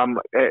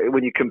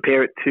 When you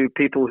compare it to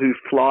people who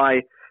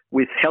fly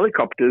with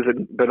helicopters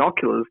and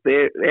binoculars,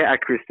 their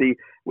accuracy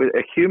with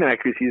a human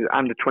accuracy is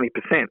under 20%.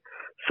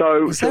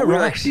 So we're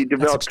right? actually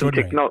developed some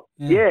technology.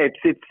 Yeah,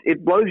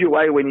 it blows you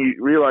away when you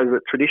realise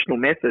that traditional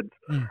methods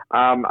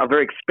are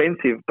very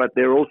expensive, but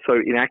they're also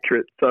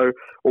inaccurate. So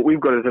what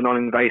we've got is a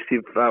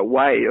non-invasive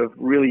way of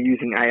really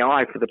using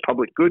AI for the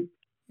public good.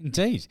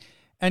 Indeed.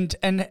 And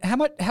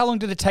how long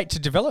did it take to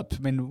develop?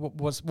 I mean, what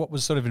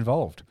was sort of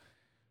involved?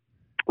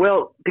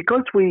 Well,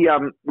 because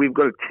we've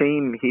got a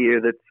team here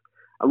that's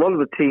a lot of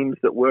the teams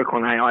that work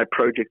on AI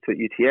projects at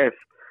UTS,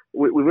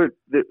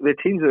 the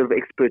teams that have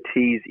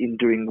expertise in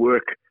doing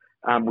work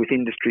with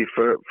industry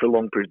for a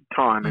long period of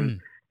time,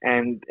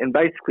 and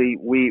basically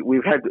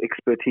we've had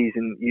expertise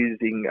in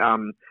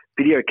using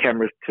video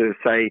cameras to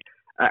say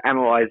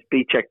analyze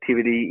beach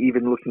activity,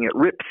 even looking at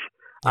rips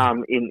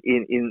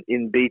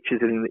in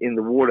beaches and in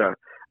the water.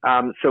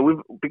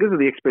 So because of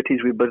the expertise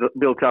we've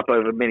built up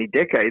over many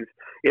decades,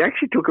 it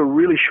actually took a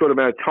really short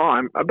amount of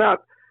time.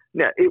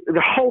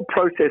 The whole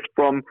process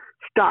from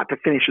start to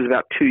finish was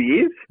about 2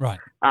 years. Right.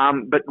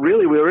 But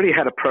really, we already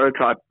had a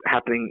prototype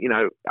happening,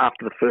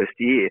 after the first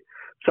year.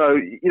 So,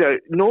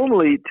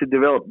 normally to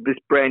develop this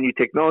brand new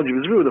technology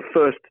was really the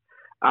first,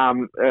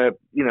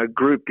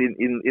 group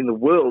in the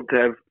world to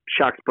have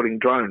shark spotting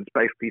drones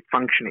basically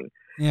functioning.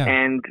 Yeah.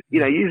 And,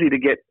 usually to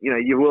get,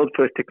 your world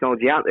first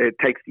technology out there, it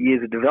takes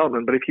years of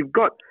development. But if you've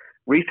got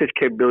research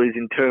capabilities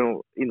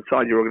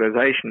inside your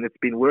organization that's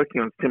been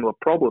working on similar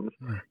problems,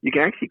 you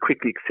can actually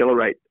quickly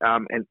accelerate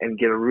and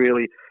get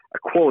a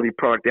quality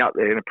product out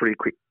there in a pretty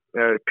quick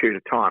period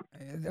of time.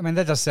 I mean,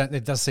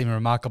 it does seem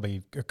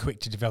remarkably quick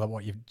to develop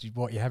what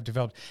you have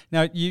developed.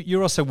 Now,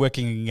 you're also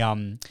working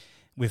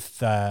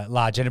with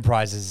large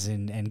enterprises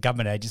and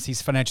government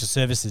agencies. Financial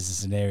services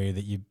is an area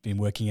that you've been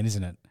working in,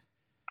 isn't it?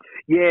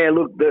 Yeah,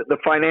 look, the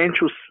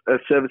financial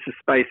services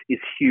space is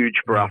huge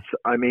for us.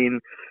 I mean,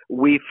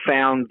 we've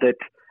found that,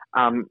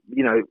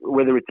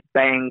 whether it's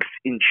banks,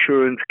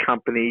 insurance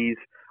companies,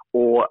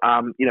 or,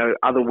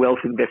 other wealth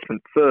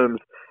investment firms,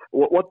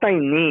 what they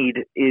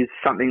need is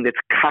something that's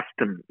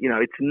custom.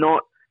 It's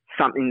not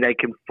something they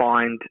can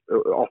find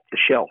off the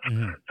shelf.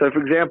 Mm-hmm. So,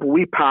 for example,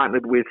 we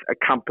partnered with a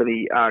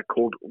company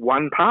called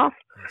OnePath,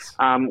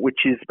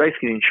 which is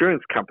basically an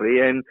insurance company,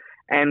 and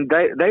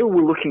they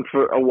were looking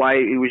for a way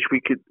in which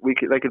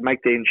they could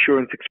make their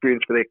insurance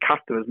experience for their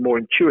customers more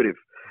intuitive,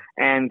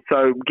 and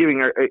so giving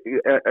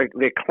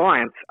their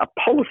clients a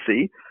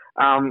policy,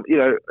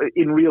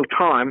 in real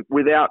time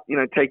without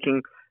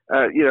taking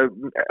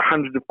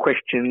hundreds of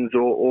questions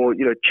or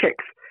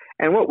checks.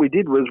 And what we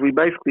did was we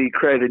basically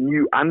created a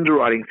new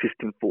underwriting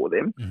system for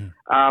them,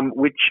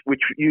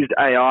 which used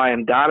AI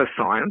and data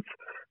science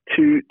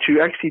to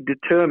actually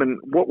determine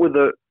what were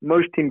the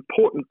most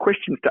important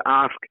questions to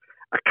ask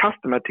a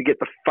customer to get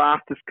the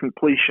fastest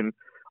completion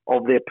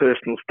of their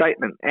personal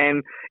statement.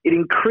 And it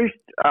increased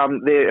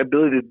their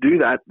ability to do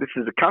that, this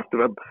is a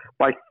customer,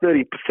 by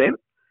 30%.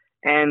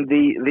 And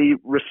the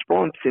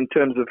response in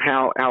terms of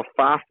how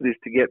fast it is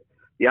to get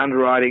the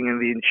underwriting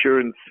and the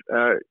insurance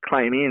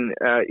claim in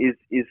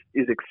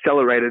is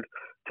accelerated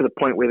to the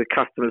point where the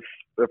customer's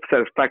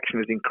satisfaction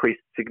has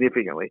increased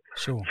significantly.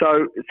 Sure.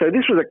 So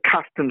this was a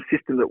custom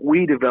system that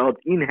we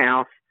developed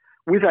in-house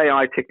with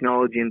AI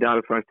technology and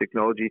data science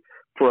technology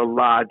for a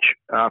large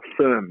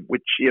firm,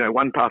 which,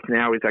 OnePath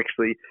now is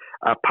actually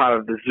part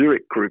of the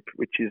Zurich Group,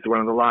 which is one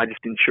of the largest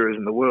insurers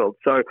in the world.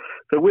 So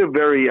we're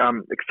very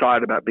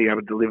excited about being able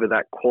to deliver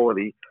that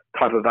quality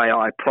type of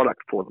AI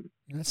product for them.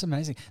 That's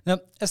amazing. Now,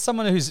 as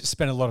someone who's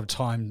spent a lot of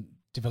time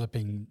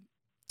developing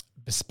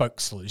bespoke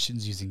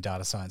solutions using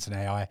data science and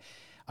AI,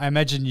 I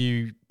imagine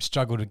you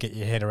struggle to get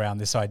your head around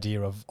this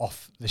idea of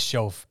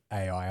off-the-shelf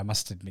AI. I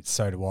must admit,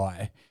 so do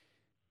I.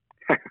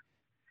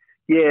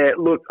 Yeah,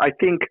 look, I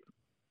think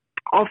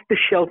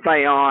off-the-shelf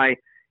AI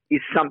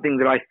is something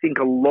that I think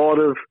a lot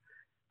of,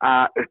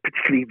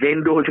 particularly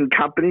vendors and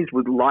companies,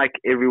 would like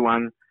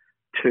everyone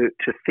to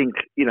think,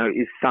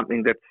 is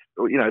something that's,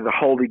 the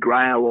holy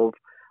grail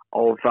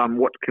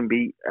what can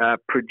be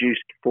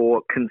produced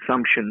for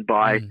consumption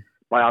by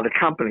other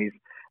companies.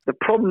 The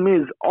problem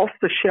is off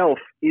the shelf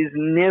is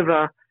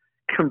never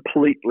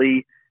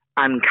completely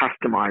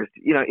uncustomized.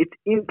 It's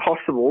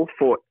impossible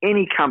for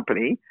any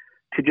company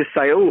to just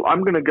say, oh,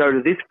 I'm going to go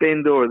to this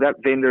vendor or that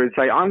vendor and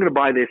say, I'm going to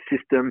buy their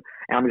system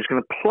and I'm just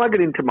going to plug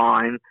it into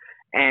mine,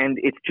 and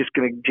it's just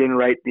going to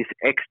generate this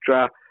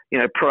extra,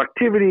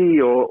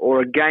 productivity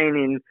or a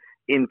gain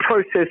in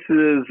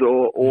processes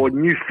or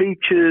new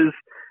features.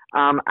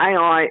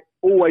 AI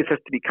always has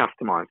to be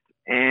customized,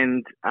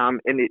 and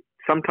it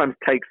sometimes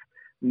takes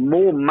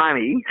more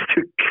money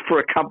for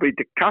a company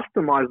to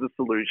customize the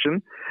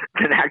solution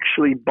than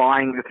actually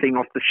buying the thing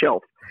off the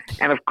shelf.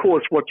 And of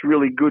course, what's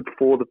really good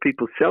for the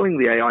people selling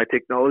the AI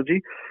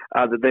technology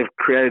that they've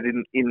created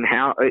in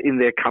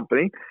their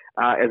company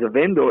as a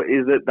vendor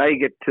is that they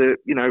get to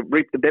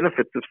reap the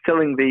benefits of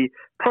selling the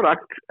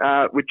product,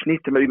 which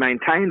needs to be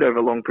maintained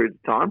over long periods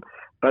of time.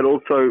 But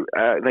also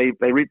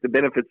they reap the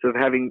benefits of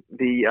having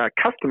the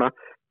customer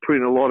put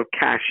in a lot of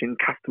cash in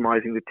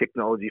customizing the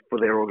technology for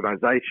their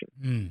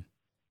organization.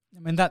 I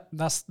mean, that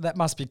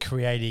must be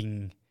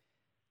creating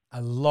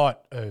a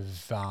lot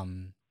of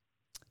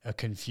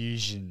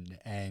confusion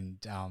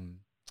and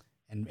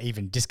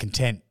even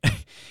discontent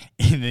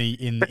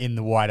in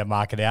the wider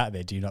market out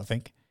there. Do you not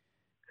think?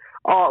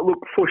 Oh, look,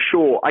 for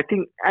sure. I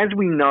think, as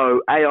we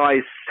know, AI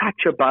is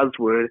such a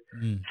buzzword,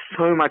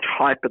 so much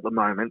hype at the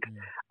moment.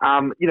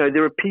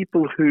 There are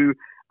people who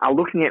are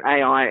looking at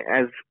AI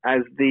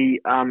as the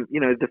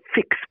the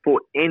fix for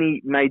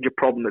any major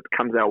problem that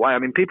comes our way. I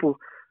mean, people,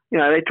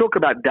 they talk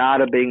about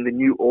data being the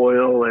new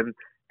oil, and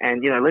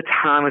let's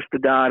harness the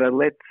data.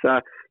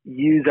 Let's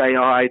use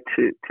AI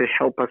to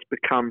help us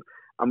become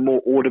a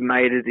more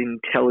automated,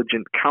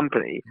 intelligent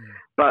company.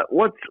 But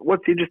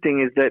what's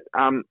interesting is that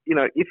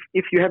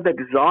if you have that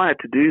desire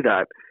to do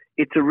that,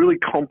 it's a really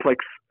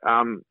complex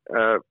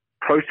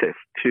process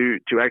to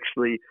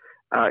actually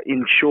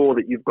ensure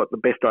that you've got the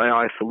best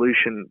AI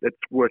solution that's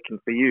working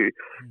for you.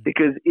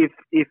 Because if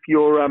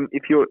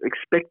you're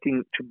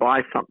expecting to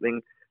buy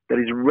something that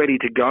is ready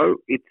to go,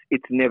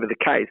 it's never the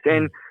case.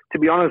 And to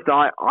be honest,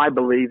 I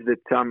believe that,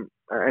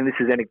 and this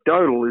is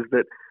anecdotal, is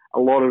that a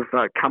lot of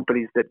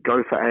companies that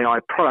go for AI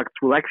products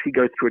will actually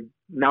go through a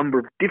number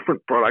of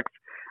different products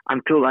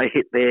until they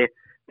hit their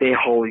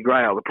holy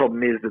grail. The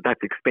problem is that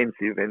that's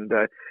expensive, and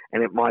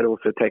it might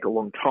also take a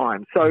long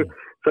time. So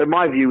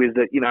my view is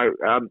that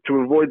to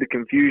avoid the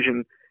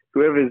confusion,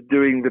 whoever's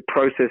doing the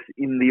process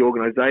in the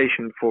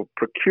organization for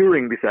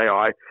procuring this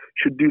AI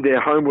should do their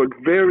homework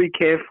very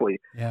carefully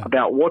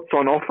about what's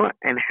on offer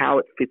and how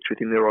it fits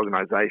within their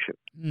organization.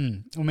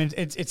 I mean,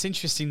 it's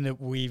interesting that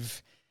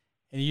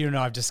you and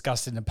I have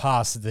discussed in the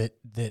past that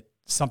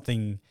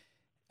something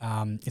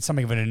it's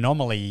something of an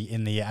anomaly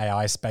in the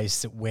AI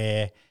space that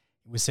where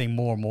we're seeing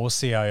more and more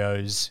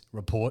CIOs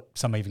report,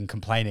 some even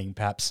complaining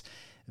perhaps,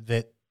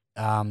 that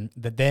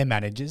their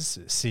managers,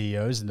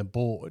 CEOs and the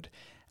board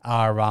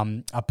are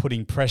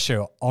putting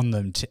pressure on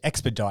them to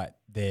expedite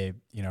their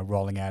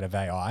rolling out of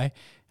AI.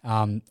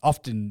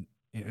 Often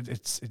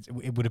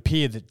it would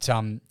appear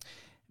that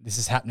this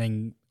is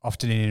happening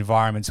often in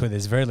environments where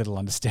there's very little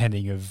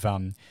understanding of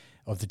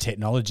the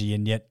technology,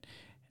 and yet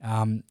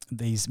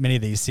many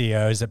of these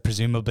CEOs are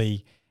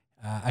presumably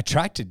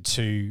attracted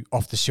to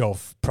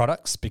off-the-shelf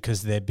products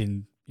because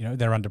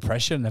they're under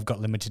pressure and they've got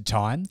limited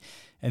time.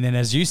 And then,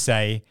 as you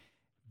say,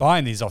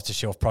 buying these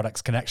off-the-shelf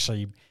products can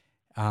actually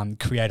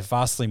create a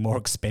vastly more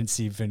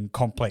expensive and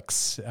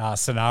complex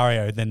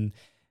scenario than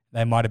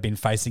they might have been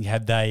facing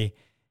had they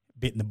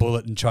bitten the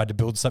bullet and tried to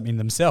build something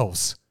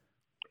themselves.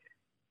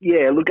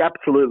 Yeah, look,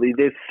 absolutely.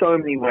 There's so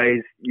many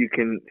ways you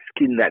can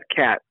skin that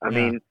cat. I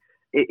mean,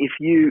 I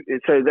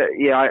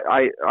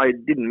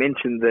didn't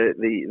mention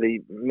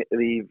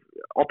the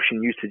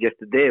option you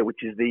suggested there,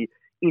 which is the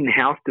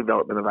in-house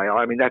development of AI.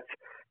 I mean,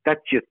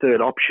 that's your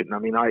third option. I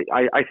mean, I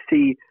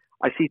see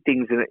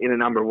things in a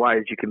number of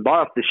ways. You can buy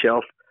off the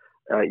shelf.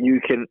 You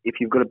can, if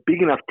you've got a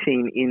big enough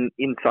team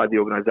inside the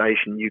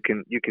organization, you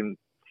can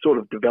sort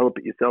of develop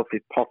it yourself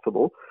if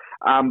possible.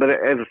 But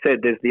as I said,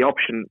 there's the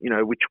option,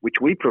 which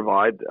we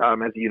provide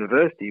as a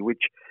university,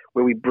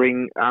 where we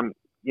bring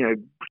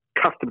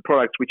custom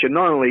products which are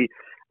not only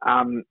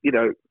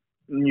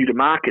new to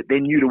market, they're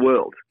new to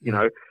world.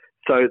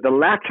 So the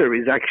latter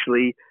is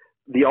actually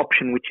the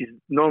option which is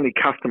not only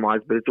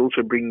customized, but it's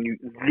also bringing you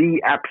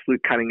the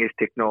absolute cutting edge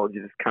technology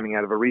that's coming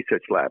out of a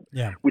research lab,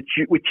 which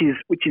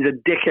is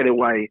a decade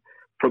away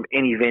from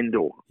any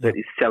vendor that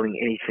is selling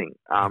anything.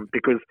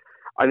 Because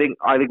I think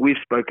we've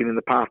spoken in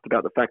the past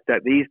about the fact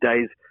that these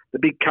days the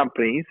big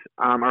companies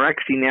are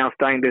actually now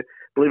starting to,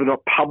 believe it or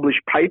not, publish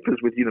papers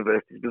with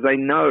universities because they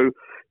know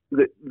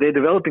that they're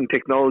developing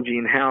technology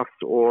in-house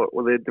or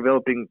they're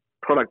developing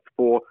products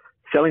for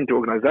selling to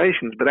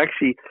organizations, but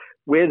actually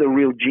where the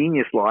real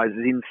genius lies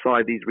is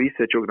inside these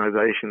research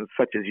organizations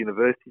such as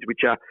universities,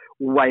 which are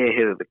way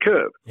ahead of the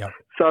curve. Yep.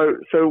 So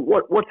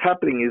what's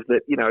happening is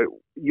that,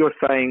 you're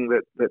saying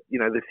that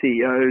the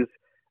CEOs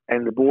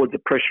and the boards are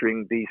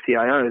pressuring the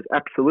CIOs,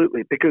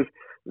 absolutely, because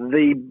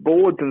the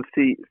boards and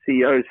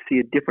CEOs see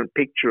a different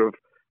picture of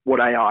what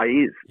AI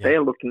is. Yeah.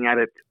 They're looking at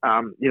it,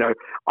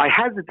 I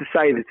hazard to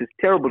say this, it's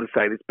terrible to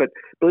say this, but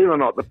believe it or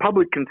not, the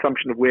public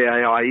consumption of where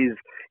AI is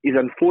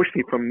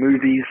unfortunately from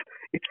movies,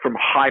 it's from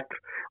hype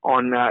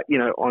on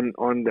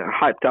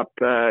hyped up,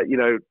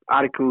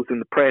 articles in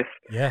the press.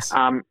 Yes.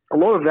 A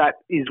lot of that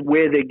is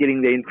where they're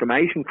getting their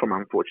information from,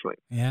 unfortunately.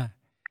 Yeah.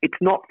 It's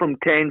not from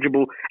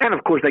tangible, and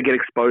of course they get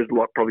exposed a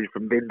lot probably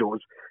from vendors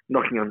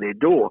knocking on their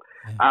door.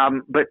 Yeah.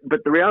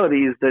 But the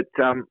reality is that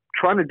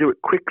trying to do it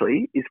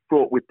quickly is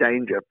fraught with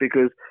danger,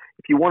 because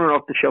if you want an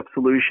off-the-shelf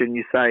solution,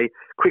 you say,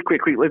 quick,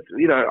 let's,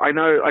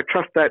 I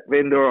trust that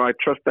vendor, or I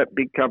trust that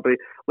big company,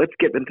 let's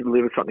get them to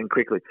deliver something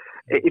quickly.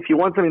 If you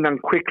want something done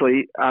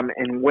quickly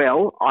and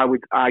well, I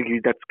would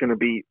argue that's going to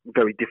be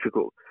very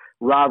difficult.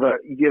 Rather,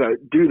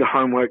 do the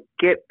homework,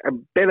 get a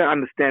better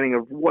understanding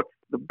of what's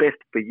the best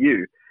for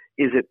you.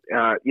 Is it,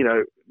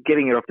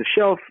 getting it off the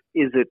shelf?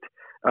 Is it,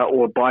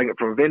 or buying it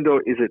from a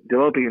vendor? Is it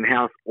developing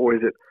in-house, or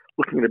is it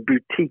looking at a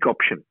boutique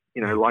option,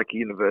 like a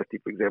university,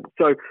 for example?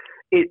 So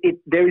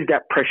there is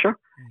that pressure,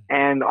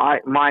 and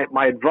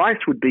my advice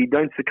would be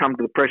don't succumb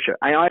to the pressure.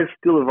 AI is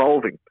still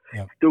evolving,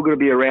 still going to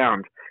be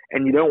around,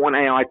 and you don't want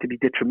AI to be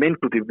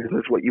detrimental to your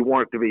business. What you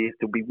want it to be is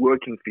to be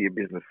working for your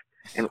business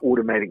and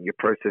automating your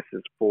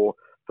processes for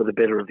the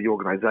better of the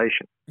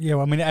organisation. Yeah,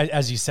 well, I mean,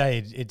 as you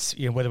say, it's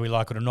whether we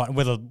like it or not, and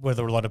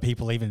whether a lot of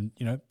people, even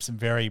some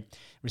very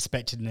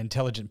respected and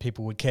intelligent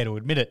people, would care to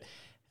admit it.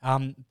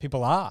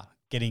 People are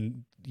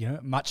getting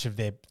much of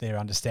their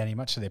understanding,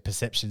 much of their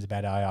perceptions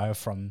about AI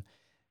from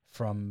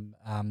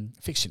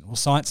fiction or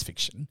science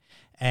fiction,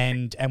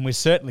 and we're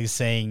certainly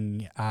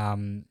seeing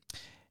the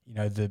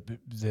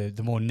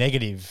more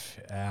negative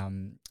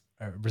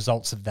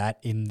results of that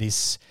in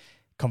this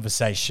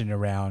conversation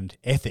around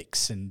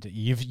ethics. And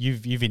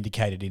you've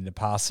indicated in the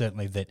past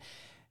certainly that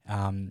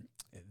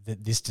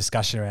that this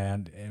discussion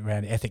around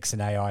ethics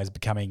and AI is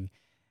becoming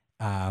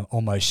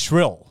almost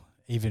shrill,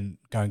 even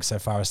going so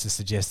far as to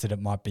suggest that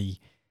it might be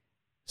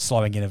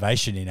slowing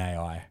innovation in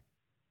AI.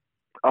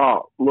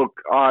 Oh, look,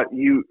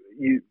 you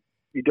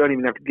don't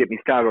even have to get me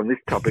started on this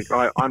topic.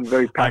 I'm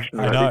very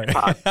passionate about this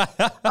part.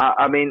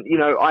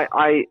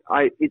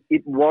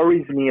 It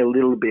worries me a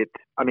little bit.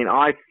 I mean,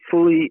 I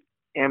fully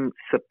am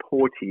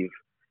supportive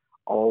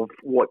of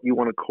what you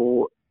want to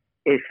call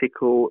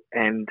ethical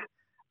and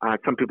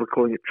some people are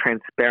calling it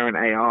transparent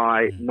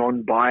AI,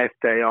 non-biased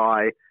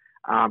AI,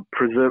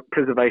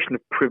 preservation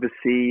of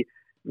privacy,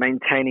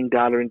 maintaining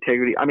data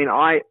integrity. I mean,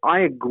 I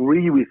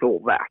agree with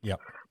all that. Yep.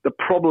 The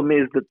problem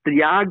is that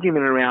the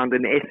argument around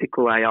an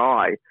ethical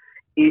AI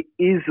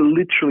is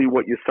literally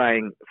what you're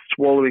saying,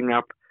 swallowing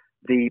up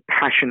the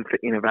passion for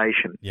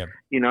innovation. Yep.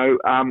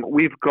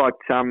 We've got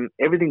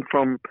everything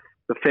from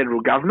the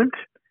federal government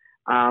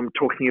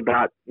talking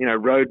about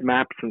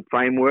roadmaps and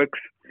frameworks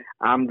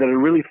that are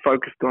really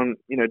focused on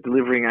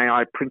delivering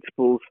AI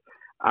principles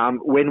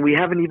when we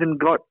haven't even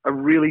got a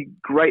really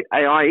great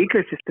AI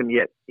ecosystem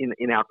yet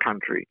in our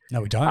country.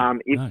 No, we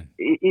don't.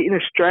 In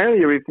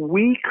Australia, if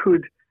we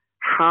could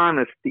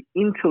harness the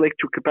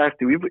intellectual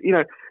capacity,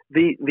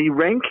 the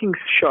rankings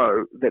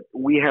show that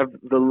we have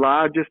the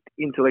largest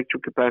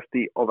intellectual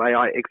capacity of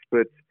AI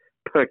experts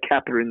per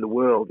capita in the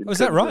world. Was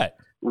that right?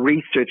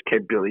 Research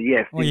capability,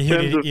 yes. Well,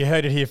 you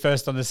heard it here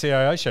first on the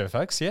CIO show,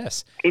 folks,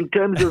 yes. In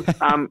terms of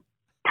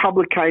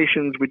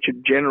publications which are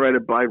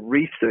generated by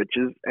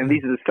researchers, and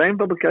these are the same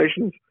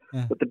publications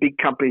that the big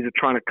companies are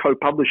trying to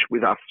co-publish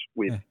with us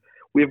with.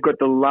 We've got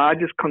the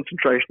largest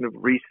concentration of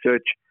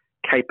research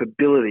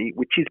capability,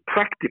 which is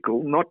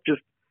practical, not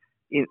just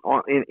in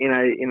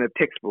a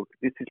textbook.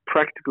 This is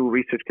practical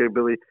research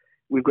capability.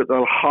 We've got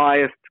the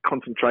highest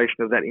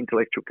concentration of that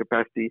intellectual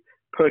capacity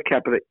per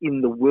capita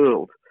in the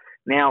world.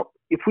 Now,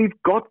 if we've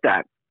got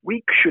that,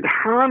 we should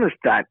harness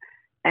that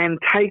and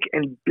take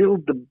and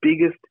build the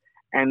biggest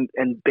and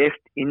best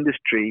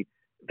industry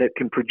that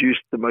can produce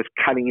the most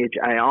cutting-edge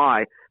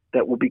AI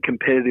that will be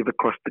competitive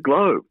across the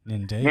globe.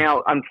 Indeed.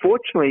 Now,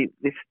 unfortunately,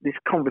 this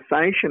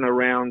conversation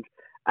around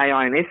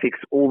AI and ethics,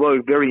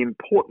 although very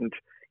important,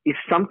 is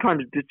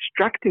sometimes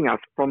distracting us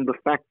from the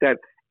fact that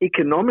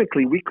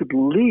economically we could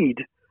lead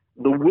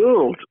the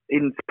world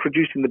in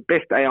producing the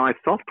best AI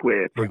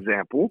software, for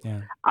example,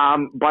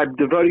 by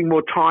devoting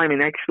more time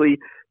and actually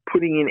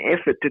putting in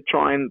effort to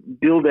try and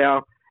build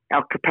our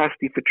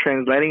capacity for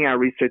translating our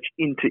research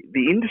into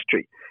the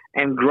industry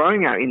and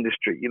growing our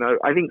industry.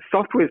 I think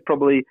software is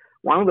probably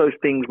one of those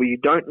things where you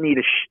don't need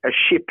a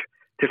ship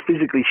to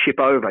physically ship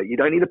over. You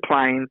don't need a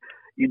plane.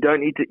 You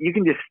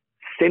can just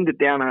send it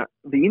down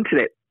the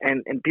internet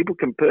and people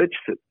can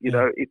purchase it.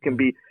 It can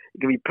be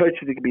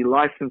purchased, it can be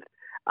licensed.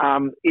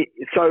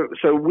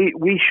 So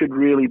we should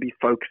really be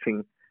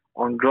focusing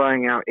on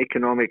growing our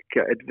economic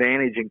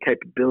advantage and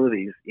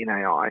capabilities in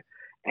AI.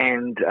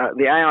 And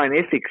the AI and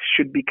ethics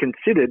should be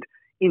considered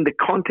in the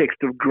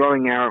context of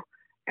growing our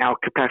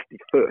capacity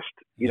first,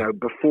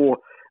 before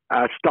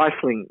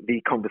stifling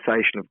the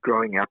conversation of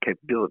growing our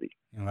capability.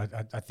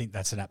 I think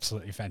that's an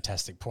absolutely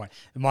fantastic point.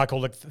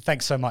 Michael, look,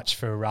 thanks so much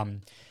for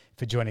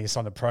joining us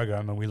on the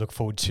program, and we look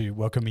forward to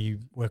welcoming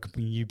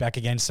you back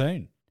again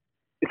soon.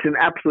 It's an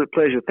absolute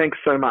pleasure. Thanks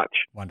so much.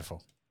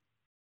 Wonderful.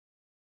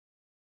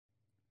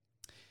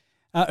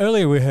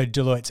 Earlier, we heard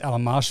Deloitte's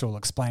Alan Marshall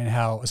explain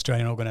how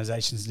Australian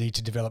organisations need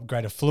to develop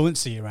greater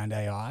fluency around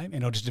AI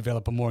in order to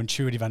develop a more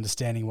intuitive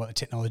understanding of what the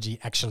technology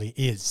actually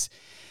is,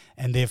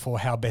 and therefore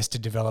how best to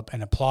develop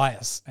and apply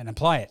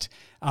it.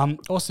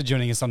 Also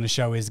joining us on the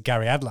show is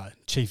Gary Adler,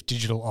 Chief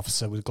Digital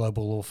Officer with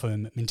global law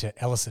firm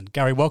MinterEllison.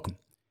 Gary, welcome.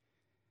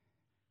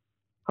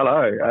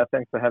 Hello,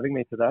 thanks for having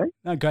me today.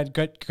 No, great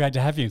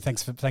to have you.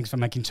 Thanks for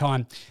making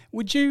time.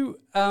 Would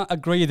you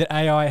agree that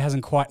AI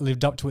hasn't quite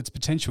lived up to its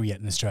potential yet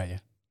in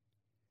Australia?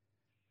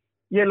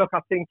 Yeah, look, I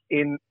think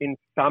in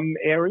some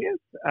areas,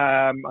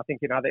 I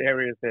think in other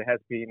areas there has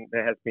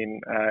been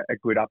a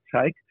good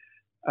uptake.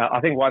 I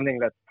think one thing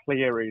that's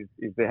clear is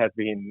there has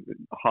been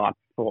hype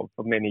for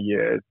many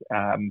years,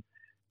 and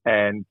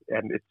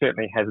it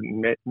certainly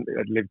hasn't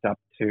lived up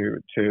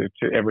to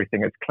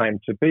everything it's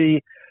claimed to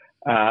be.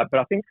 But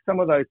I think some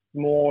of those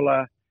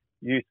smaller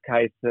use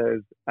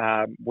cases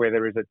where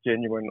there is a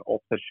genuine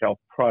off-the-shelf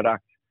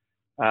product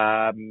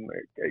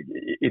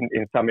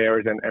in some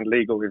areas, and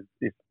legal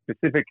is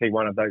specifically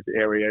one of those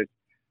areas,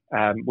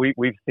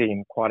 we've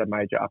seen quite a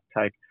major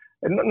uptake,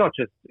 and not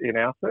just in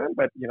our firm,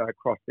 but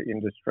across the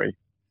industry.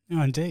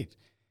 Oh, indeed.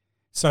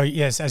 So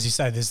yes, as you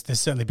say, there's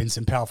certainly been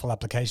some powerful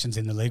applications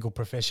in the legal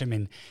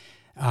profession.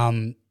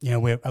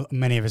 Where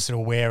many of us are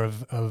aware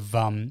of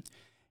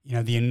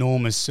the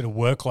enormous sort of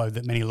workload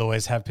that many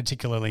lawyers have,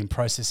 particularly in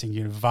processing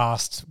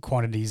vast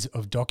quantities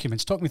of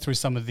documents. Talk me through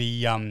some of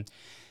the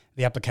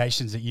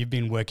applications that you've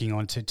been working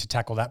on to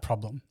tackle that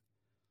problem.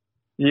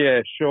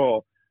 Yeah,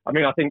 sure. I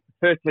mean, I think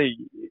firstly,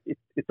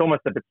 it's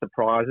almost a bit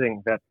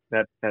surprising that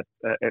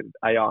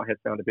AI has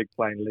found a big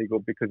play in legal,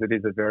 because it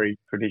is a very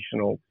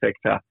traditional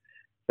sector.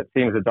 It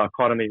seems a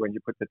dichotomy when you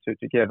put the two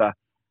together.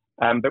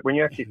 But when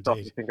you actually stop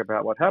to think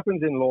about what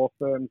happens in law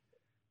firms,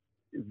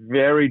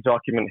 very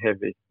document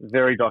heavy. As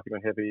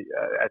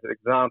an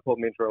example,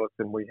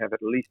 MinterEllison, we have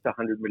at least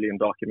 100 million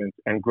documents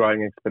and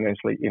growing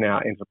exponentially in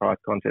our enterprise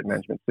content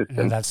management system.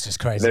 And that's just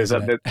crazy,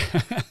 isn't it?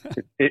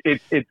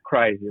 It's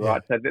crazy,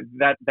 right? So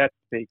that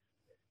speaks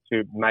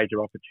to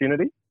major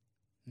opportunity.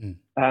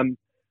 When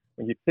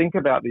you think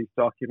about these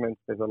documents,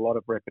 there's a lot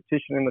of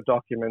repetition in the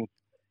documents,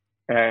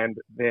 and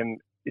then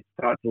it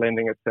starts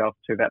lending itself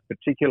to that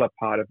particular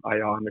part of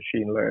AI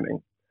machine learning.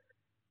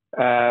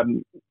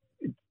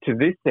 To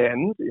this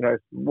end,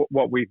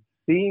 what we've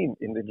seen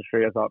in the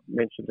industry, as I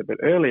mentioned a bit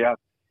earlier,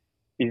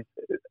 is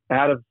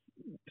out of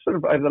sort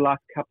of over the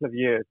last couple of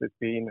years, there's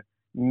been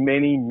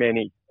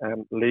many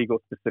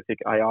legal-specific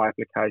AI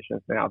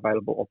applications now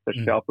available off the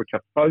shelf, which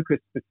are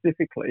focused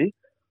specifically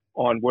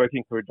on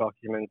working through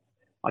documents,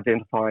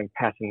 identifying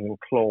patterns and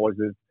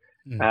clauses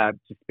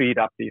to speed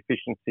up the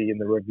efficiency in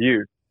the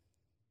review.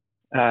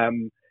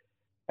 And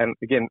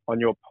again, on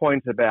your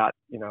point about,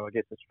 I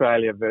guess,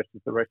 Australia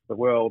versus the rest of the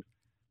world,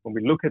 when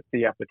we look at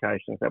the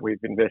applications that we've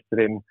invested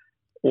in,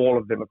 all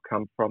of them have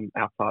come from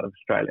outside of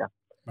Australia.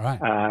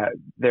 Right.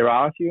 There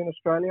are a few in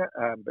Australia,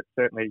 but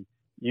certainly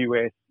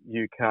US,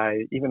 UK,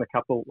 even a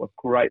couple of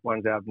great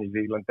ones out of New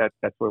Zealand.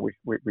 That's where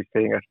we're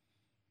seeing it.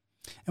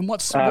 And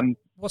what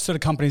sort of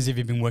companies have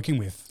you been working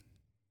with?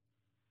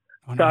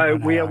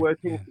 We are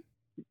working.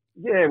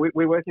 Yeah,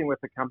 we're working with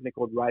a company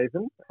called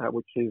Raven,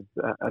 which is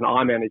an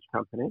iManage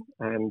company,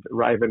 and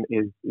Raven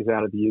is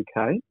out of the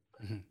UK.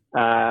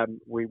 Mm-hmm.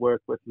 We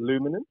work with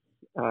Luminance,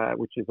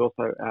 which is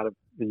also out of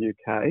the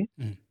UK.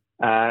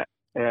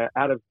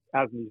 Out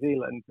of New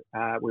Zealand,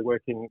 we're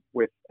working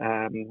with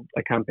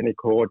a company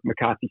called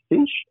McCarthy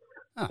Finch.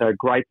 So a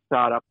great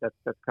startup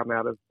that's come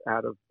out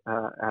of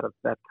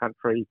that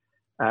country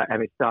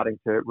and is starting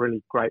to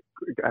really create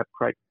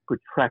good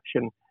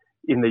traction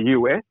in the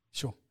US.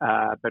 Sure.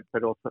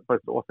 But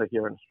also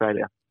here in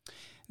Australia.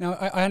 Now,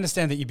 I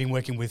understand that you've been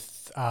working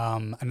with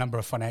a number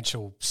of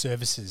financial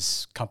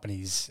services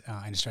companies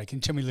in Australia. Can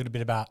you tell me a little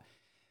bit about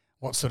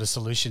what sort of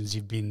solutions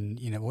you've been,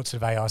 what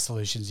sort of AI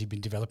solutions you've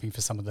been developing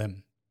for some of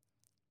them?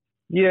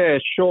 Yeah,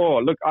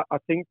 sure. Look, I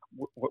think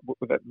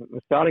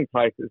the starting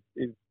place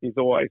is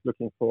always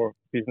looking for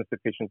business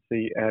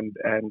efficiency, and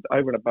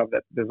over and above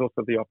that, there's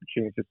also the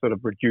opportunity to sort of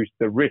reduce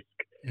the risk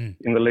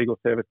in the legal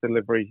service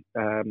delivery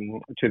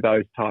to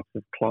those types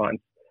of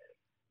clients.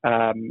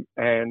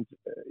 And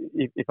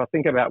if I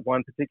think about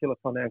one particular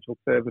financial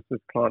services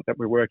client that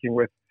we're working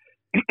with,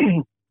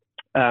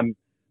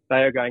 they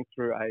are going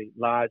through a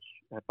large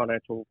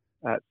financial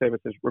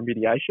services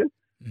remediation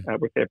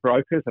with their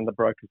brokers and the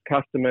brokers'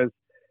 customers.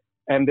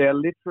 And there are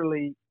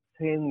literally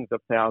tens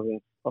of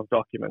thousands of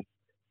documents.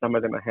 Some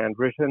of them are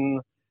handwritten,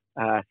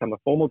 some are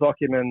formal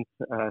documents,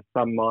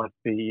 some might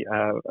be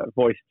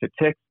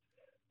voice-to-text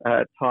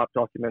type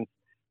documents.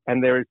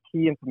 And there is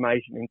key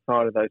information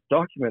inside of those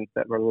documents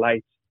that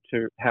relates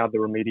to how the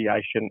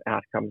remediation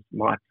outcomes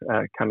might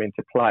come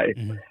into play.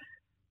 Mm-hmm.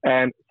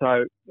 And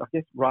so I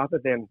guess rather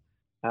than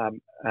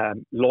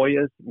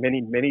lawyers,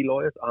 many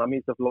lawyers,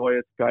 armies of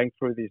lawyers going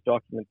through these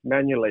documents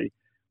manually.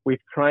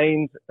 We've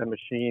trained a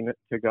machine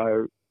to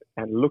go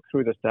and look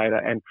through this data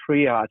and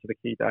triage the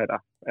key data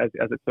as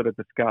it sort of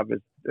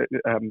discovers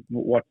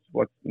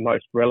what's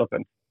most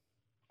relevant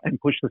and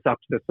push this up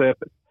to the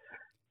surface.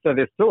 So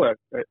there's still a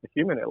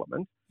human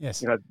element.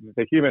 Yes.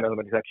 The human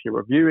element is actually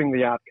reviewing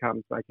the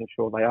outcomes, making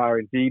sure they are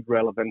indeed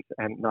relevant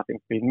and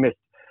nothing's been missed.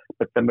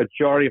 But the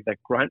majority of that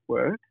grunt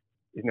work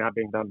is now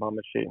being done by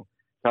machine.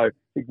 So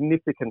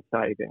significant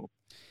savings.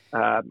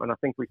 And I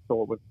think we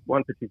saw with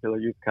one particular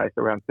use case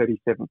around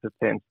 37%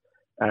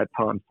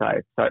 time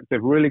saved. So it's a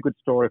really good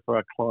story for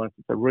our clients.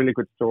 It's a really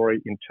good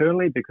story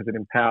internally because it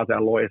empowers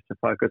our lawyers to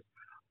focus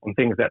on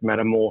things that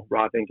matter more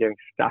rather than getting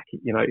stuck,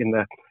 in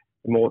the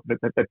more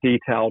the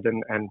detailed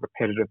and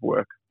repetitive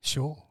work.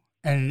 Sure.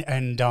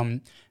 And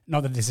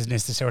not that this is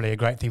necessarily a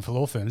great thing for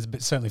law firms,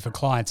 but certainly for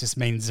clients, this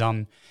means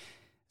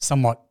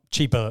somewhat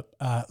cheaper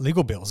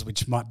legal bills,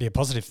 which might be a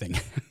positive thing.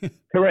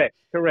 Correct.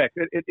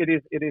 It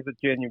is a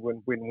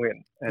genuine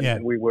win-win,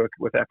 and we work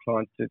with our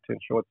clients to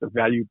ensure it's a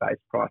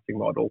value-based pricing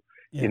model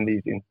in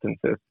these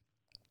instances.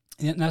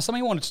 Yeah, now,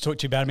 something I wanted to talk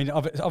to you about. I mean,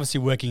 obviously,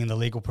 working in the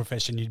legal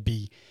profession, you'd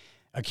be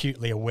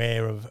acutely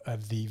aware of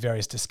the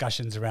various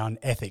discussions around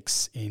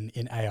ethics in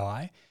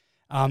AI.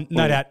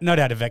 No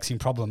doubt a vexing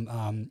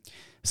problem.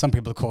 Some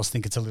people, of course,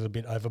 think it's a little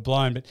bit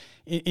overblown. But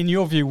in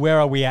your view, where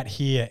are we at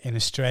here in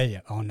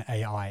Australia on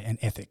AI and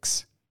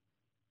ethics?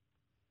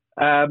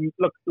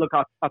 Look,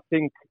 I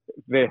think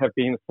there have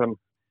been some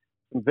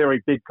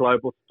very big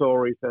global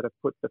stories that have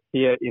put the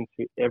fear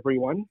into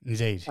everyone.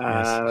 Indeed,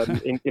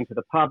 yes. Into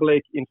the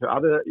public, into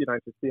other,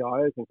 into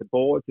CIOs, into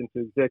boards,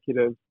 into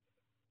executives.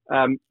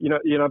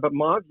 But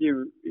my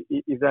view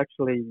is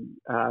actually,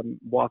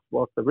 whilst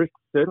the risks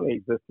certainly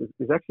exist,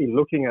 is actually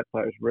looking at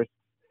those risks,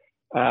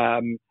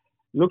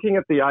 looking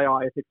at the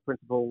AI ethics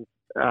principles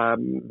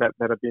that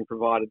have been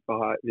provided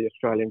by the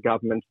Australian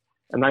government,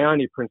 and they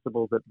only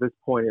principles at this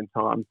point in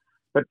time.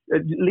 But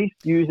at least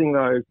using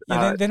those,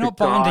 they're not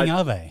binding,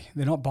 are they?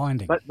 They're not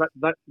binding. But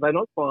they're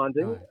not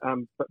binding.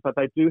 No. But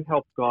they do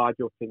help guide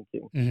your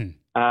thinking.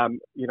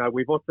 Mm-hmm.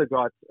 We've also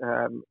got,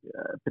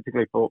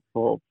 particularly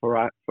for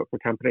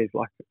companies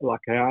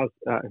like ours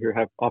who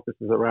have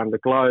offices around the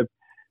globe,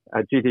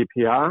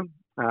 GDPR,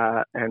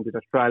 and in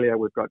Australia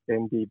we've got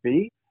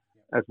NDB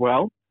as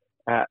well,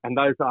 and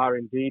those are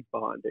indeed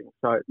binding.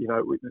 So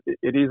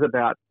it is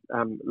about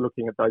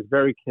looking at those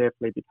very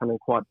carefully, becoming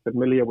quite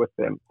familiar with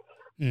them.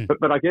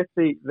 But I guess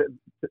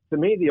to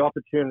me the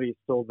opportunity is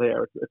still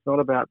there. It's not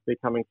about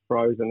becoming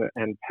frozen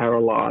and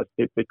paralysed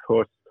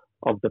because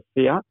of the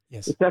fear.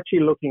 Yes. It's actually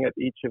looking at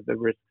each of the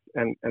risks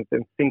and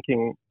then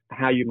thinking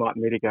how you might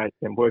mitigate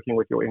them, working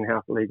with your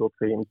in-house legal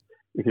teams,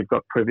 if you've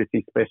got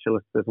privacy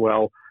specialists as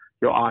well,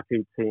 your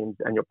IT teams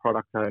and your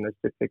product owners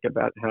to think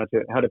about how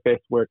to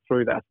best work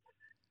through that.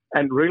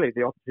 And really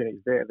the opportunity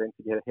is there then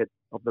to get ahead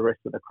of the rest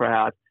of the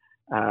crowd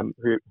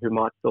who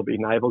might still be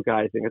navel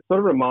gazing. It sort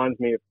of reminds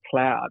me of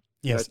cloud.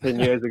 Yes. 10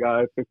 years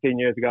ago, 15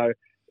 years ago,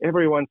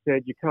 everyone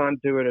said you can't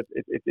do it.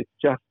 It's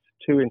just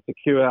too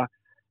insecure.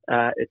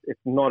 It's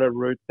not a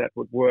route that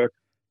would work.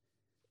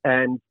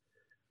 And,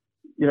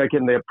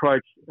 again, the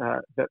approach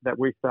that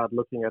we started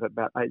looking at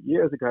about 8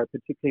 years ago,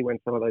 particularly when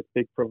some of those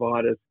big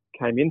providers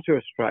came into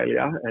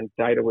Australia and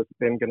data was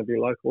then going to be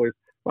local, is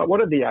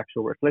what are the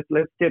actual risks?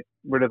 Let's get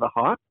rid of the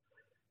hype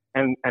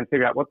and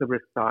figure out what the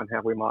risks are and how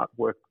we might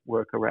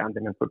work around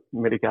them and put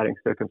mitigating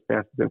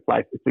circumstances in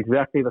place. It's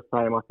exactly the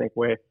same, I think,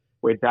 where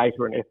data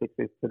and ethics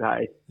is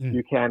today.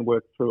 You can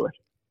work through it.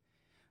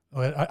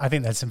 Well, I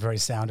think that's some very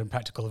sound and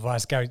practical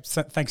advice. Gary,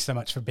 thanks so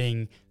much for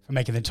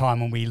making the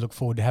time, and we look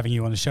forward to having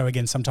you on the show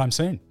again sometime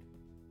soon.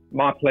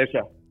 My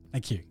pleasure.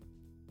 Thank you.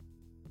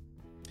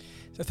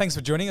 So thanks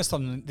for joining us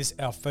on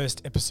our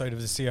first episode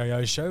of the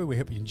CIO Show. We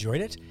hope you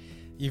enjoyed it.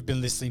 You've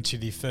been listening to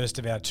the first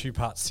of our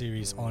two-part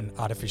series on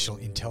artificial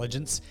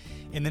intelligence.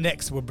 In the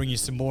next, we'll bring you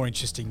some more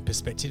interesting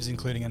perspectives,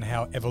 including on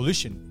how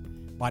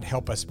evolution might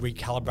help us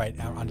recalibrate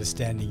our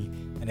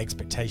understanding and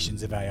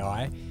expectations of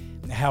AI,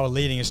 and how a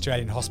leading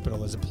Australian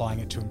hospital is applying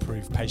it to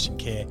improve patient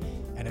care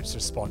and its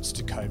response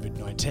to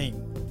COVID-19.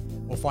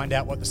 We'll find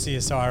out what the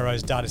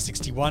CSIRO's Data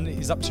 61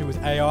 is up to with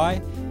AI,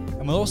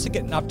 and we'll also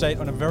get an update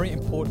on a very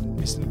important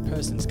missing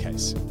persons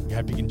case. We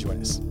hope you can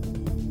join us.